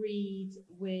they agreed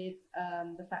with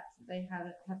the fact that they have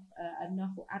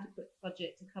enough or adequate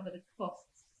budget to cover the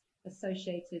costs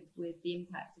associated with the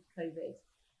impact of COVID.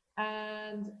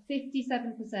 And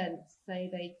 57% say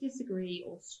they disagree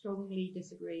or strongly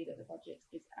disagree that the budget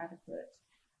is adequate,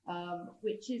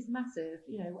 which is massive,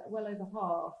 you know, well over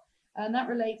half. And that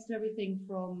relates to everything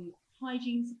from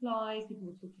hygiene supplies. People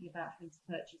were talking about having to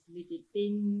purchase lidded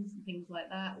bins and things like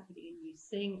that, or putting in new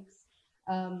sinks.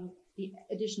 The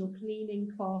additional cleaning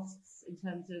costs in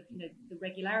terms of, you know, the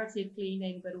regularity of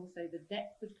cleaning, but also the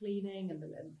depth of cleaning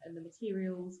and the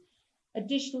materials.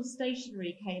 Additional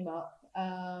stationery came up,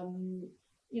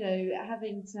 you know,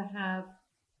 having to have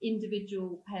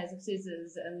individual pairs of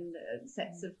scissors and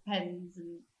sets of pens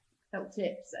and felt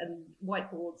tips and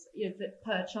whiteboards, you know,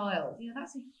 per child. You know,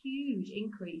 that's a huge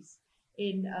increase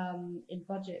in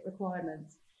budget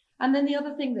requirements. And then the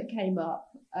other thing that came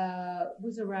up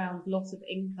was around loss of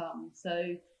income.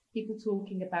 So people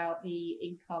talking about the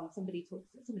income. Somebody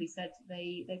said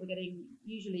they were getting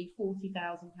usually £40,000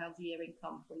 a year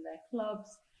income from their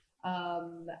clubs,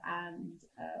 and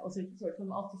also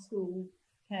from after school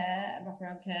care and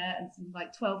wraparound care, and some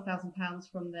like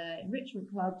 £12,000 from their enrichment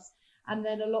clubs, and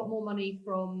then a lot more money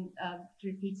from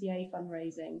through PTA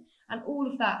fundraising, and all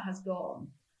of that has gone.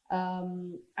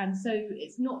 And so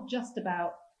it's not just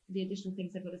about the additional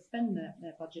things they've got to spend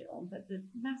their budget on, but the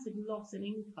massive loss in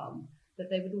income that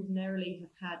they would ordinarily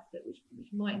have had, that which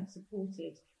might have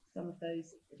supported some of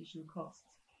those additional costs.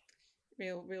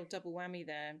 Real double whammy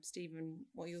there. Stephen,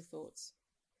 what are your thoughts?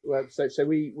 Well, so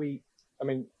we I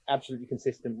mean, absolutely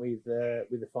consistent with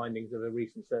the findings of a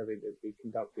recent survey that we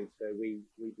conducted. So we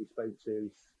spoke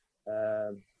to,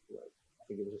 I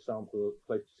think it was a sample of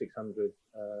close to 600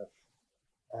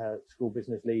 school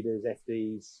business leaders,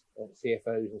 FDs,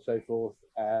 CFOs, and so forth,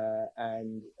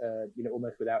 and you know,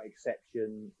 almost without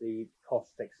exception, the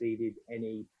costs exceeded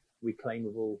any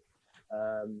reclaimable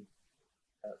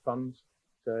funds.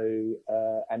 So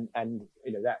and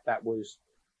you know, that was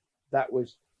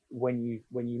when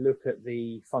you look at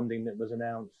the funding that was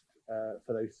announced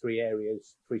for those three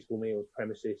areas: free school meals,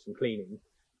 premises, and cleaning,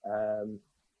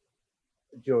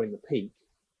 during the peak.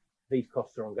 These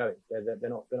costs are ongoing. They're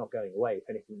not going away. If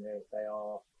anything,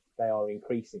 they are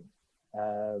increasing.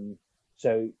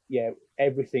 So yeah,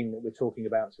 everything that we're talking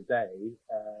about today,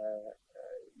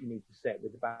 you need to set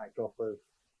with the backdrop of,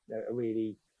 you know, a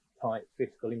really tight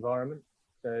fiscal environment.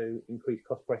 So increased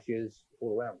cost pressures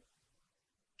all around.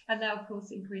 And now, of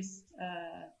course, increased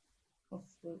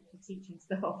costs for teaching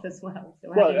staff as well.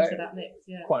 So adding to that mix,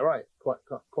 yeah. Quite right,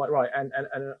 quite right, and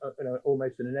you know,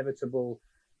 almost an inevitable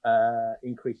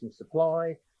increase in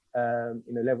supply. You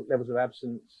know, levels of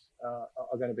absence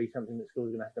are going to be something that schools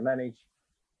are going to have to manage.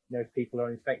 You know, if people are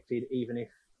infected, even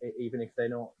if they're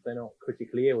not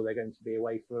critically ill, they're going to be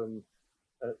away from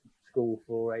school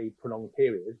for a prolonged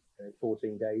period,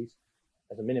 14 days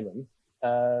as a minimum,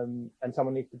 and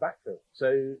someone needs to backfill. So,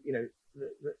 you know,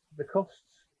 the costs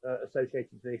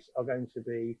associated with this are going to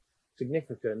be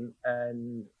significant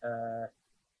and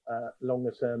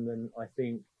longer term than I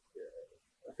think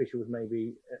officials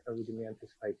maybe originally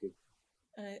anticipated.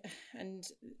 And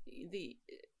the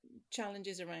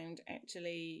challenges around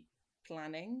actually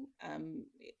planning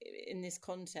in this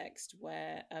context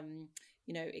where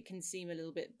it can seem a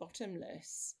little bit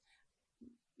bottomless.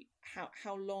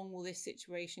 How long will this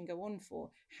situation go on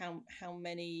for? How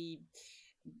many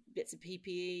bits of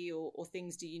PPE or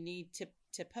things do you need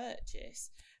to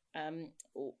purchase?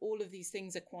 All of these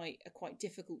things are quite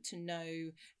difficult to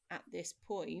know at this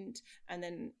point. And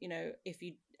then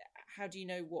how do you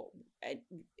know what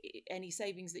any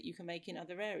savings that you can make in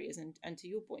other areas? And to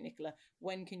your point, Nicola,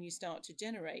 when can you start to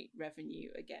generate revenue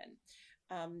again?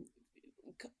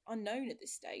 Unknown at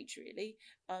this stage, really.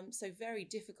 So very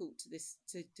difficult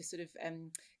to sort of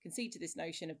concede to this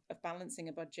notion of balancing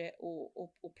a budget or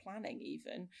planning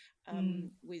even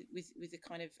with the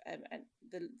kind of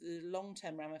the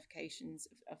long-term ramifications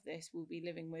of this we'll be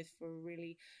living with for a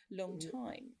really long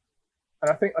time. And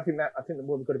I think that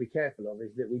what we've got to be careful of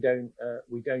is that we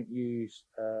don't use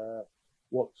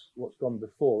what's gone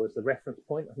before as the reference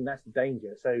point. I think that's the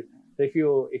danger. So if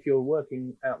you're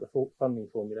working out the funding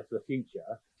formula for the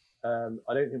future,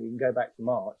 I don't think we can go back to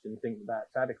March and think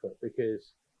that's adequate,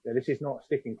 because this is not a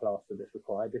sticking plaster that's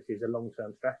required. This is a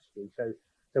long-term strategy. So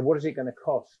what is it going to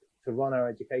cost to run our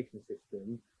education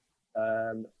system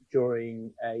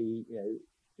during a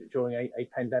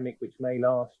pandemic which may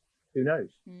last? Who knows?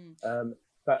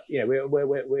 But I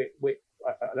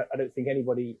don't think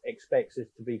anybody expects us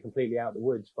to be completely out of the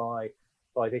woods by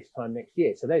this time next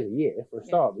year. So there's a year for a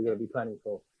start we've got to be planning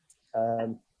for.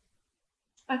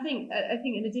 I think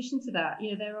in addition to that,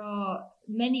 there are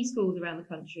many schools around the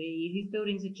country whose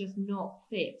buildings are just not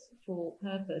fit for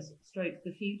purpose stroke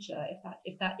the future,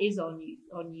 if that is our new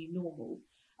normal.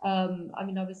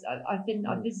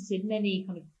 I've visited many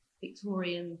kind of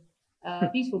Victorian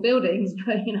beautiful buildings,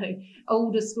 but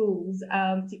older schools,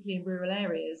 particularly in rural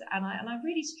areas, and I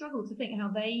really struggle to think how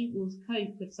they will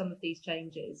cope with some of these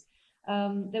changes.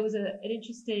 There was an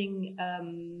interesting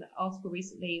article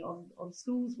recently on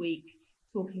Schools Week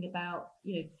talking about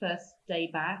first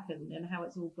day back and how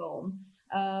it's all gone,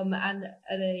 and I don't know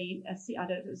if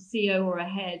it was a CEO or a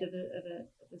head of a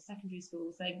secondary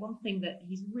school saying one thing that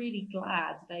he's really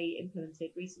glad they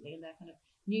implemented recently in their kind of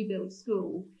new build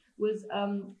school was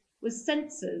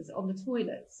sensors on the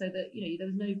toilets, so that there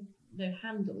was no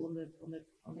handle on the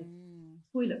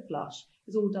toilet flush. It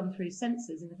was all done through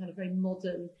sensors in a kind of very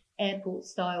modern airport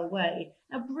style way.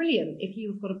 Now, brilliant if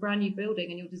you've got a brand new building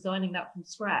and you're designing that from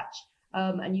scratch,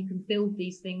 and you can build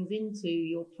these things into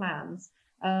your plans.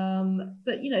 But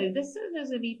there's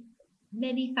going to be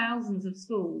many thousands of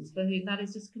schools for whom that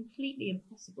is just completely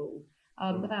impossible.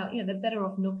 Without they're better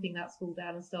off knocking that school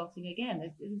down and starting again.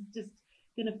 It's just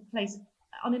going to place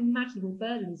unimaginable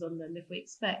burdens on them if we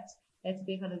expect there to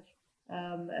be a kind of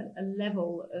a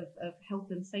level of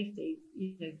health and safety,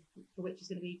 for which is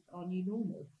going to be our new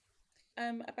normal.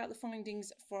 About the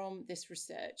findings from this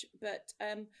research, but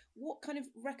what kind of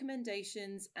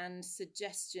recommendations and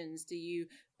suggestions do you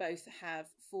both have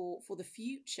for the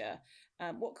future?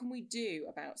 What can we do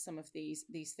about some of these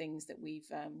things that we've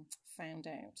found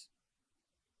out?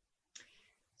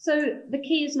 So the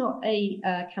key is not a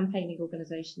campaigning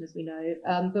organisation, as we know,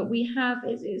 but we have,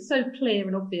 it's so clear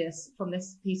and obvious from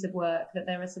this piece of work that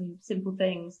there are some simple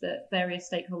things that various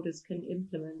stakeholders can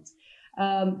implement,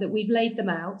 that we've laid them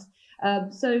out.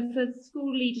 So for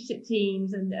school leadership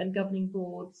teams and governing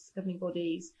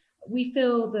bodies, we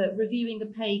feel that reviewing the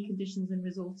pay, conditions and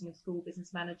resourcing of school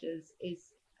business managers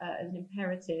is an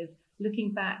imperative,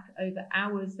 looking back over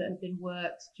hours that have been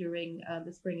worked during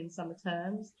the spring and summer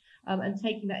terms, and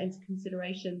taking that into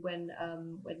consideration when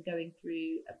going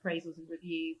through appraisals and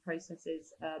review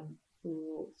processes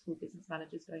for school business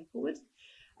managers going forward.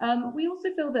 We also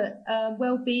feel that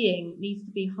well-being needs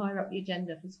to be higher up the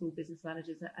agenda for school business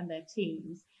managers and their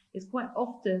teams. It's quite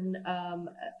often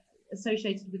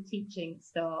associated with teaching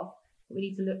staff. We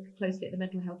need to look closely at the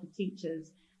mental health of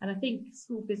teachers. And I think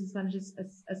school business managers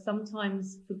are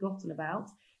sometimes forgotten about.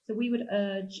 So we would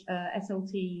urge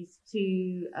SLTs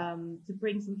to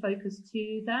bring some focus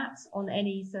to that on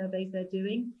any surveys they're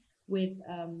doing with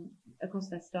across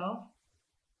their staff.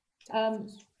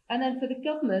 And then for the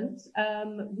government,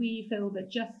 we feel that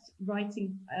just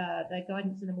writing their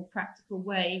guidance in a more practical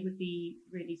way would be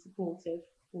really supportive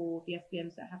for the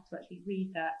SPMs that have to actually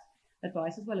read that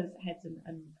advice, as well as heads and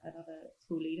other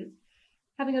school leaders.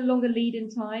 Having a longer lead-in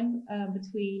time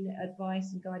between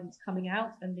advice and guidance coming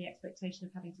out and the expectation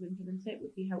of having to implement it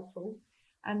would be helpful.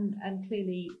 And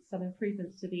clearly some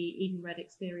improvements to the Edenred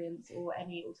experience or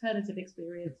any alternative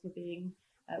experience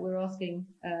we're asking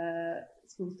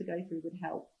schools to go through would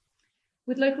help.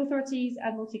 With local authorities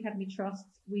and multi-academy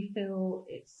trusts, we feel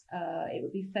it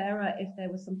would be fairer if there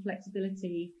was some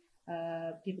flexibility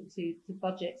given to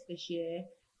budgets this year,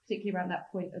 particularly around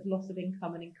that point of loss of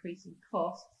income and increasing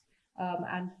costs,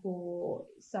 and for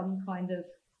some kind of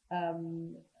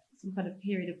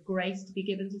period of grace to be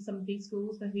given to some of these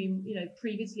schools for whom,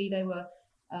 previously they were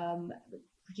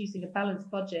producing a balanced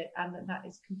budget, and that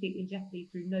is completely in jeopardy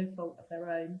through no fault of their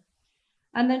own.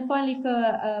 And then finally,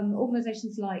 for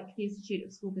organisations like the Institute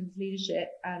of School Business Leadership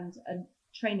and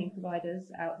training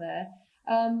providers out there,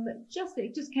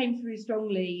 it just came through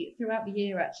strongly throughout the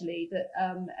year, actually, that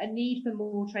a need for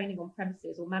more training on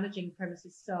premises or managing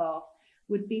premises staff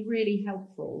would be really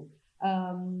helpful.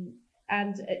 And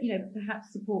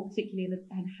perhaps support particularly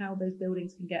in how those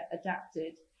buildings can get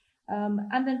adapted.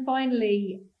 And then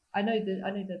finally, I know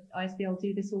that ISBL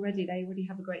do this already. They already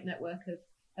have a great network of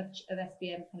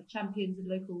SBM kind of champions and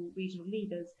local regional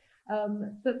leaders.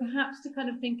 But perhaps to kind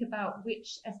of think about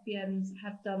which SBMs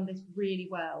have done this really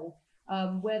well,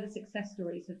 where the success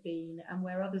stories have been, and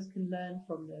where others can learn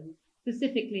from them,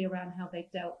 specifically around how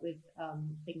they've dealt with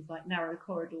things like narrow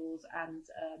corridors and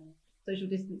social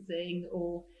distancing,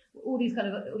 or all these kind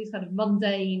of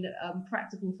mundane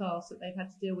practical tasks that they've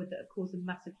had to deal with that have caused them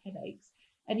massive headaches.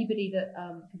 Anybody that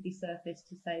can be surfaced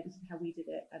to say this is how we did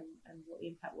it and what the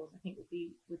impact was, I think would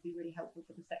be really helpful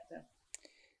for the sector.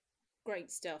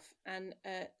 Great stuff. And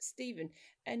Stephen,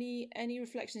 any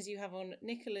reflections you have on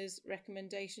Nicola's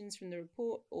recommendations from the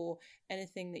report, or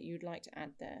anything that you'd like to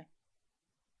add there?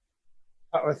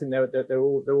 I think they're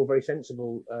all very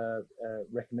sensible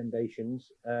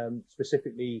recommendations,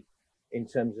 specifically in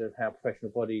terms of how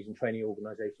professional bodies and training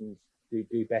organisations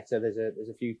do better. There's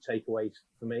a few takeaways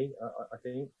for me. I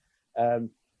think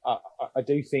I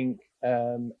do think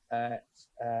at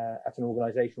an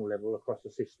organisational level across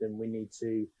the system we need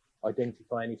to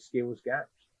identify any skills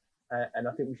gaps, and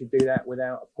I think we should do that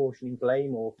without apportioning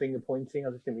blame or finger pointing.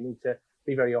 I just think we need to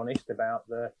be very honest about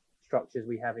the structures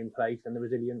we have in place and the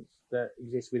resilience that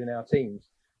exists within our teams.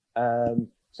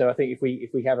 So I think if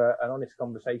we have an honest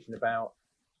conversation about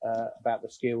the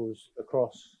skills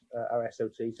across our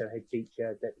SLT, so head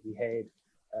teacher, deputy head,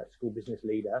 school business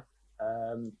leader,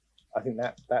 I think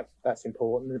that's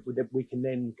important. We can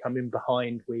then come in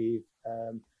behind with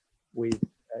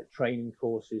training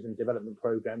courses and development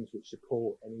programs which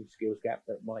support any skills gap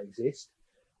that might exist.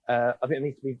 I think there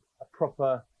needs to be a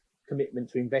proper commitment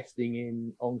to investing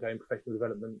in ongoing professional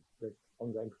development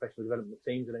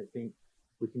teams. I don't think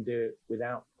we can do it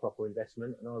without proper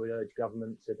investment, and I would urge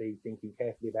government to be thinking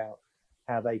carefully about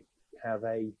how they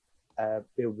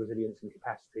build resilience and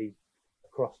capacity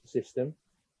across the system.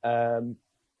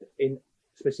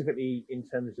 Specifically in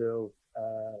terms of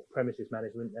premises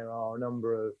management, there are a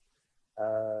number of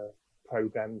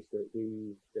programs that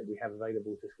we have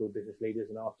available to school business leaders,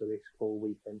 and after this call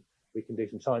we can do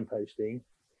some signposting.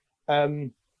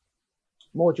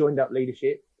 More joined up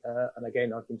leadership, and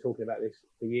again I've been talking about this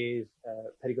for years.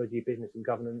 Pedagogy, business and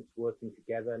governance working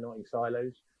together, not in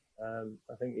silos.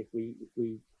 I think if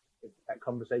that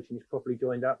conversation is properly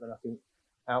joined up, then I think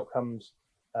outcomes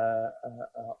are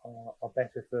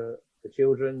better for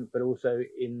children, but also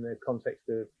in the context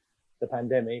of the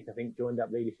pandemic, I think joined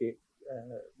up leadership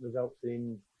results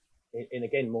in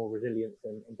again more resilience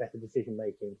and better decision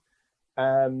making.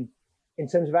 In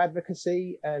terms of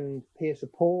advocacy and peer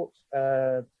support,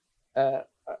 and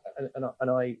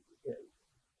I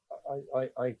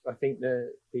think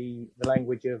the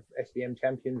language of SBM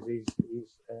champions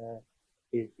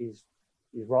is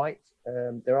right.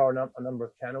 There are a number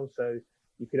of channels, so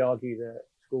you could argue that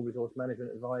school resource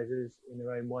management advisors in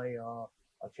their own way are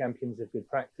champions of good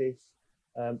practice.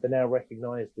 They're now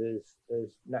recognised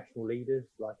as national leaders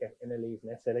like NLEs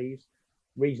and SLEs,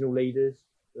 regional leaders.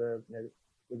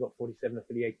 We've got 47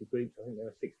 affiliated groups. I think there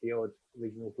are 60 odd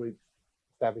regional groups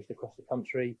established across the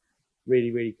country.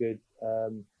 Really, really good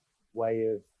way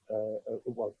of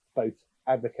both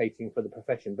advocating for the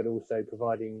profession, but also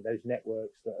providing those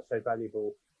networks that are so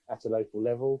valuable at a local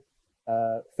level.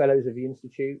 Fellows of the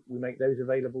Institute, we make those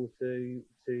available to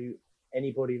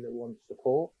anybody that wants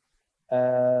support.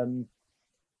 And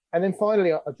then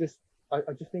finally, I just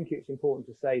think it's important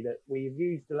to say that we've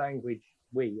used the language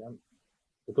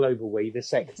the global we, the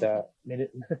sector,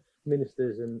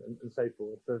 ministers and so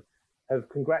forth, have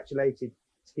congratulated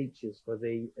teachers for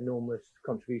the enormous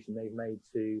contribution they've made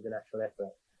to the national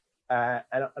effort.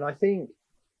 And I think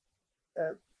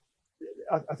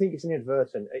it's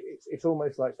inadvertent. It's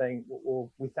almost like saying,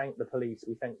 well, we thank the police,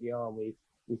 we thank the army,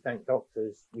 we thank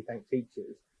doctors, we thank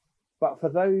teachers. But for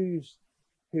those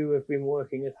who have been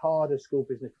working as hard as school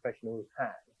business professionals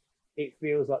have, it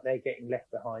feels like they're getting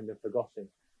left behind and forgotten.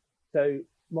 So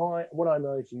what I'm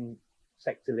urging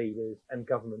sector leaders and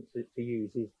government to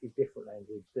use is different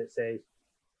language that says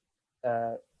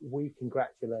we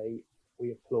congratulate,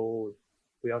 we applaud,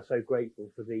 we are so grateful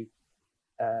for the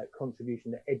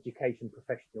contribution that education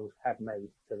professionals have made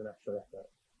to the national effort.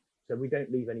 So we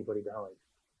don't leave anybody behind.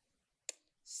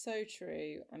 So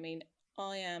true. I mean,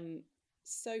 I am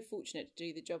so fortunate to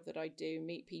do the job that I do,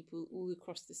 meet people all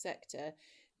across the sector,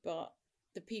 but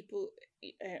the people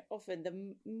often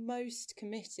the most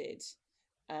committed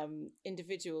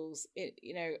individuals,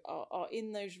 are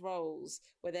in those roles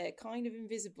where they're kind of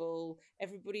invisible.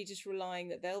 Everybody just relying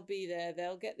that they'll be there,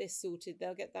 they'll get this sorted,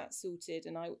 they'll get that sorted,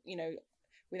 and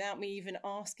without me even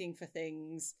asking for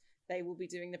things, they will be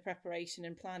doing the preparation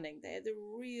and planning. They're the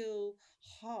real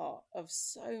heart of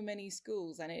so many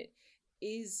schools, and it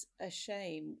is a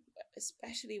shame,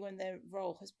 especially when their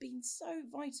role has been so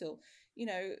vital.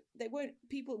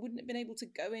 People wouldn't have been able to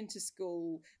go into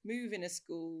school, move in a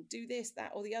school, do this,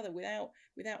 that, or the other without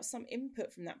some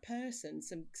input from that person,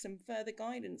 some further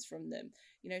guidance from them.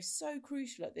 So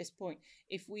crucial at this point.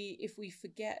 If we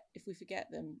forget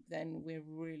them, then we're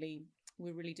really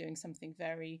doing something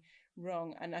very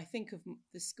wrong. And I think of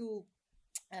the school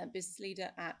business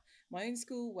leader at my own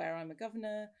school, where I'm a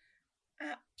governor,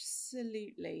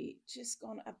 absolutely just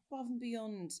gone above and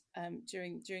beyond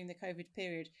during the COVID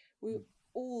period. We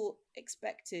all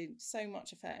expected so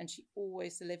much of her, and she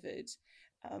always delivered.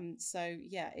 It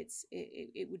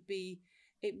would be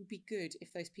good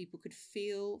if those people could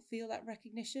feel that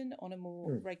recognition on a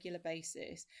more regular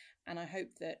basis. And I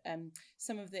hope that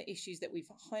some of the issues that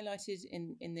we've highlighted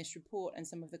in this report and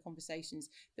some of the conversations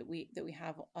that we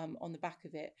have on the back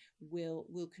of it will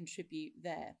contribute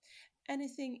there.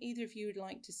 Anything either of you would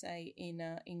like to say in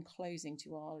closing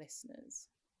to our listeners?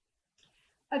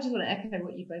 I just want to echo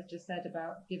what you both just said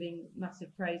about giving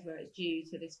massive praise where it's due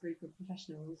to this group of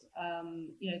professionals.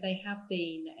 They have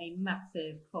been a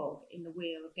massive cog in the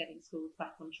wheel of getting schools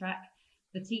back on track.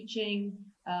 The teaching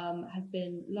has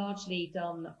been largely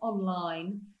done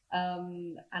online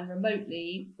and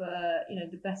remotely for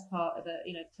the best part of the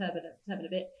turbulent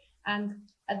bit. And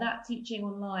that teaching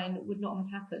online would not have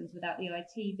happened without the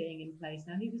IT being in place.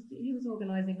 Now, who was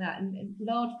organising that? And in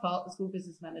large part, the school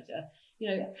business manager.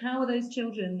 How are those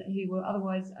children who were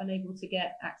otherwise unable to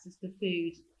get access to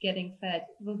food getting fed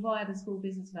via the school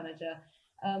business manager?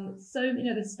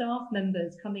 The staff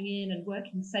members coming in and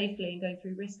working safely and going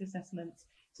through risk assessments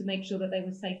to make sure that they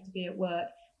were safe to be at work.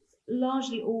 It's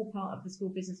largely all part of the school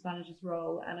business manager's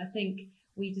role. And I think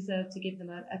we deserve to give them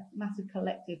a massive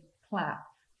collective clap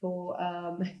for,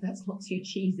 if that's not too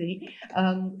cheesy,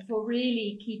 for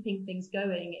really keeping things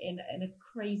going in a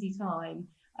crazy time.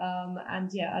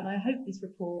 And I hope this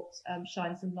report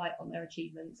shines some light on their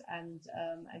achievements and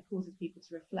causes people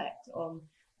to reflect on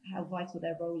how vital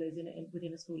their role is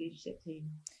within a school leadership team.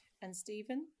 And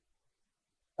Stephen?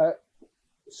 I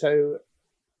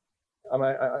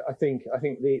think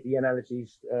the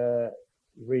analogy's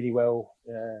really well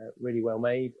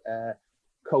made.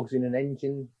 Cogs in an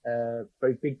engine,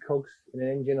 very big cogs in an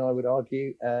engine, I would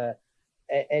argue.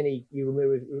 You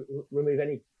remove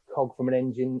any cog from an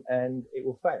engine and it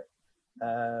will fail.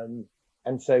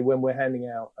 And so when we're handing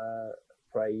out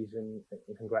praise and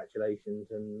congratulations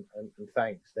and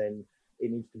thanks, then it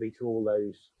needs to be to all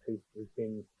those who've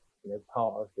been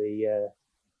part of the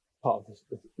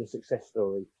success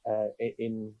story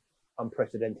in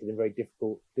unprecedented and very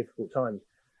difficult times.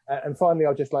 And finally,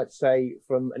 I'd just like to say,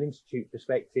 from an institute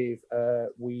perspective,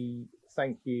 we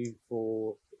thank you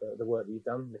for the work that you've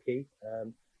done, Nikki,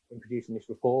 in producing this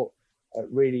report.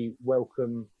 Really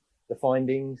welcome the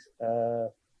findings.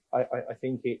 I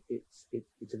think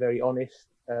it's a very honest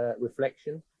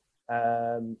reflection,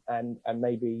 and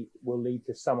maybe will lead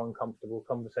to some uncomfortable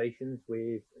conversations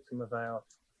with some of our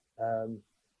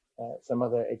some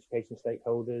other education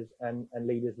stakeholders and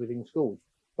leaders within schools.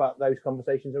 But those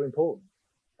conversations are important.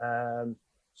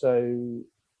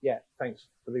 Thanks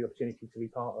for the opportunity to be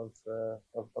part of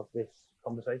this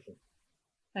conversation.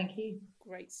 Thank you.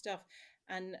 Great stuff.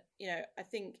 And I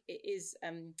think it is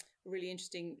a really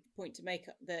interesting point to make,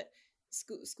 that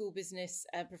school business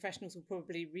professionals will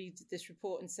probably read this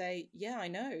report and say, yeah, I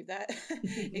know that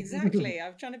exactly.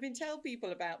 I've trying to tell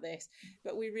people about this.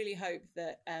 But we really hope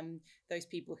that those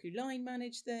people who line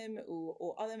manage them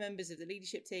or other members of the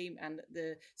leadership team and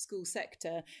the school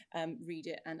sector read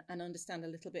it and understand a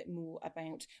little bit more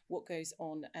about what goes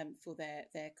on for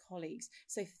their colleagues.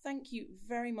 So thank you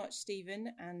very much,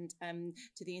 Stephen, and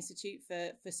to the Institute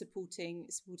for supporting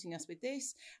us with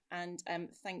this. And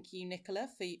thank you, Nicola,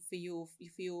 for your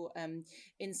your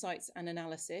insights and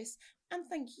analysis. And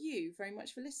thank you very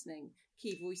much for listening.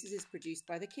 Key Voices is produced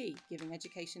by The Key, giving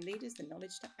education leaders the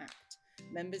knowledge to act.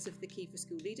 Members of the Key for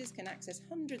School Leaders can access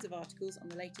hundreds of articles on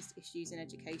the latest issues in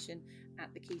education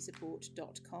at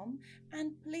thekeysupport.com.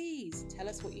 And please tell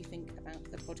us what you think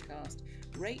about the podcast.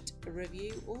 Rate,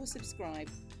 review or subscribe.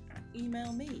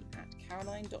 Email me at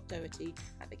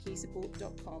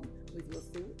caroline.doherty@thekeysupport.com with your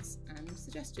thoughts and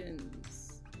suggestions.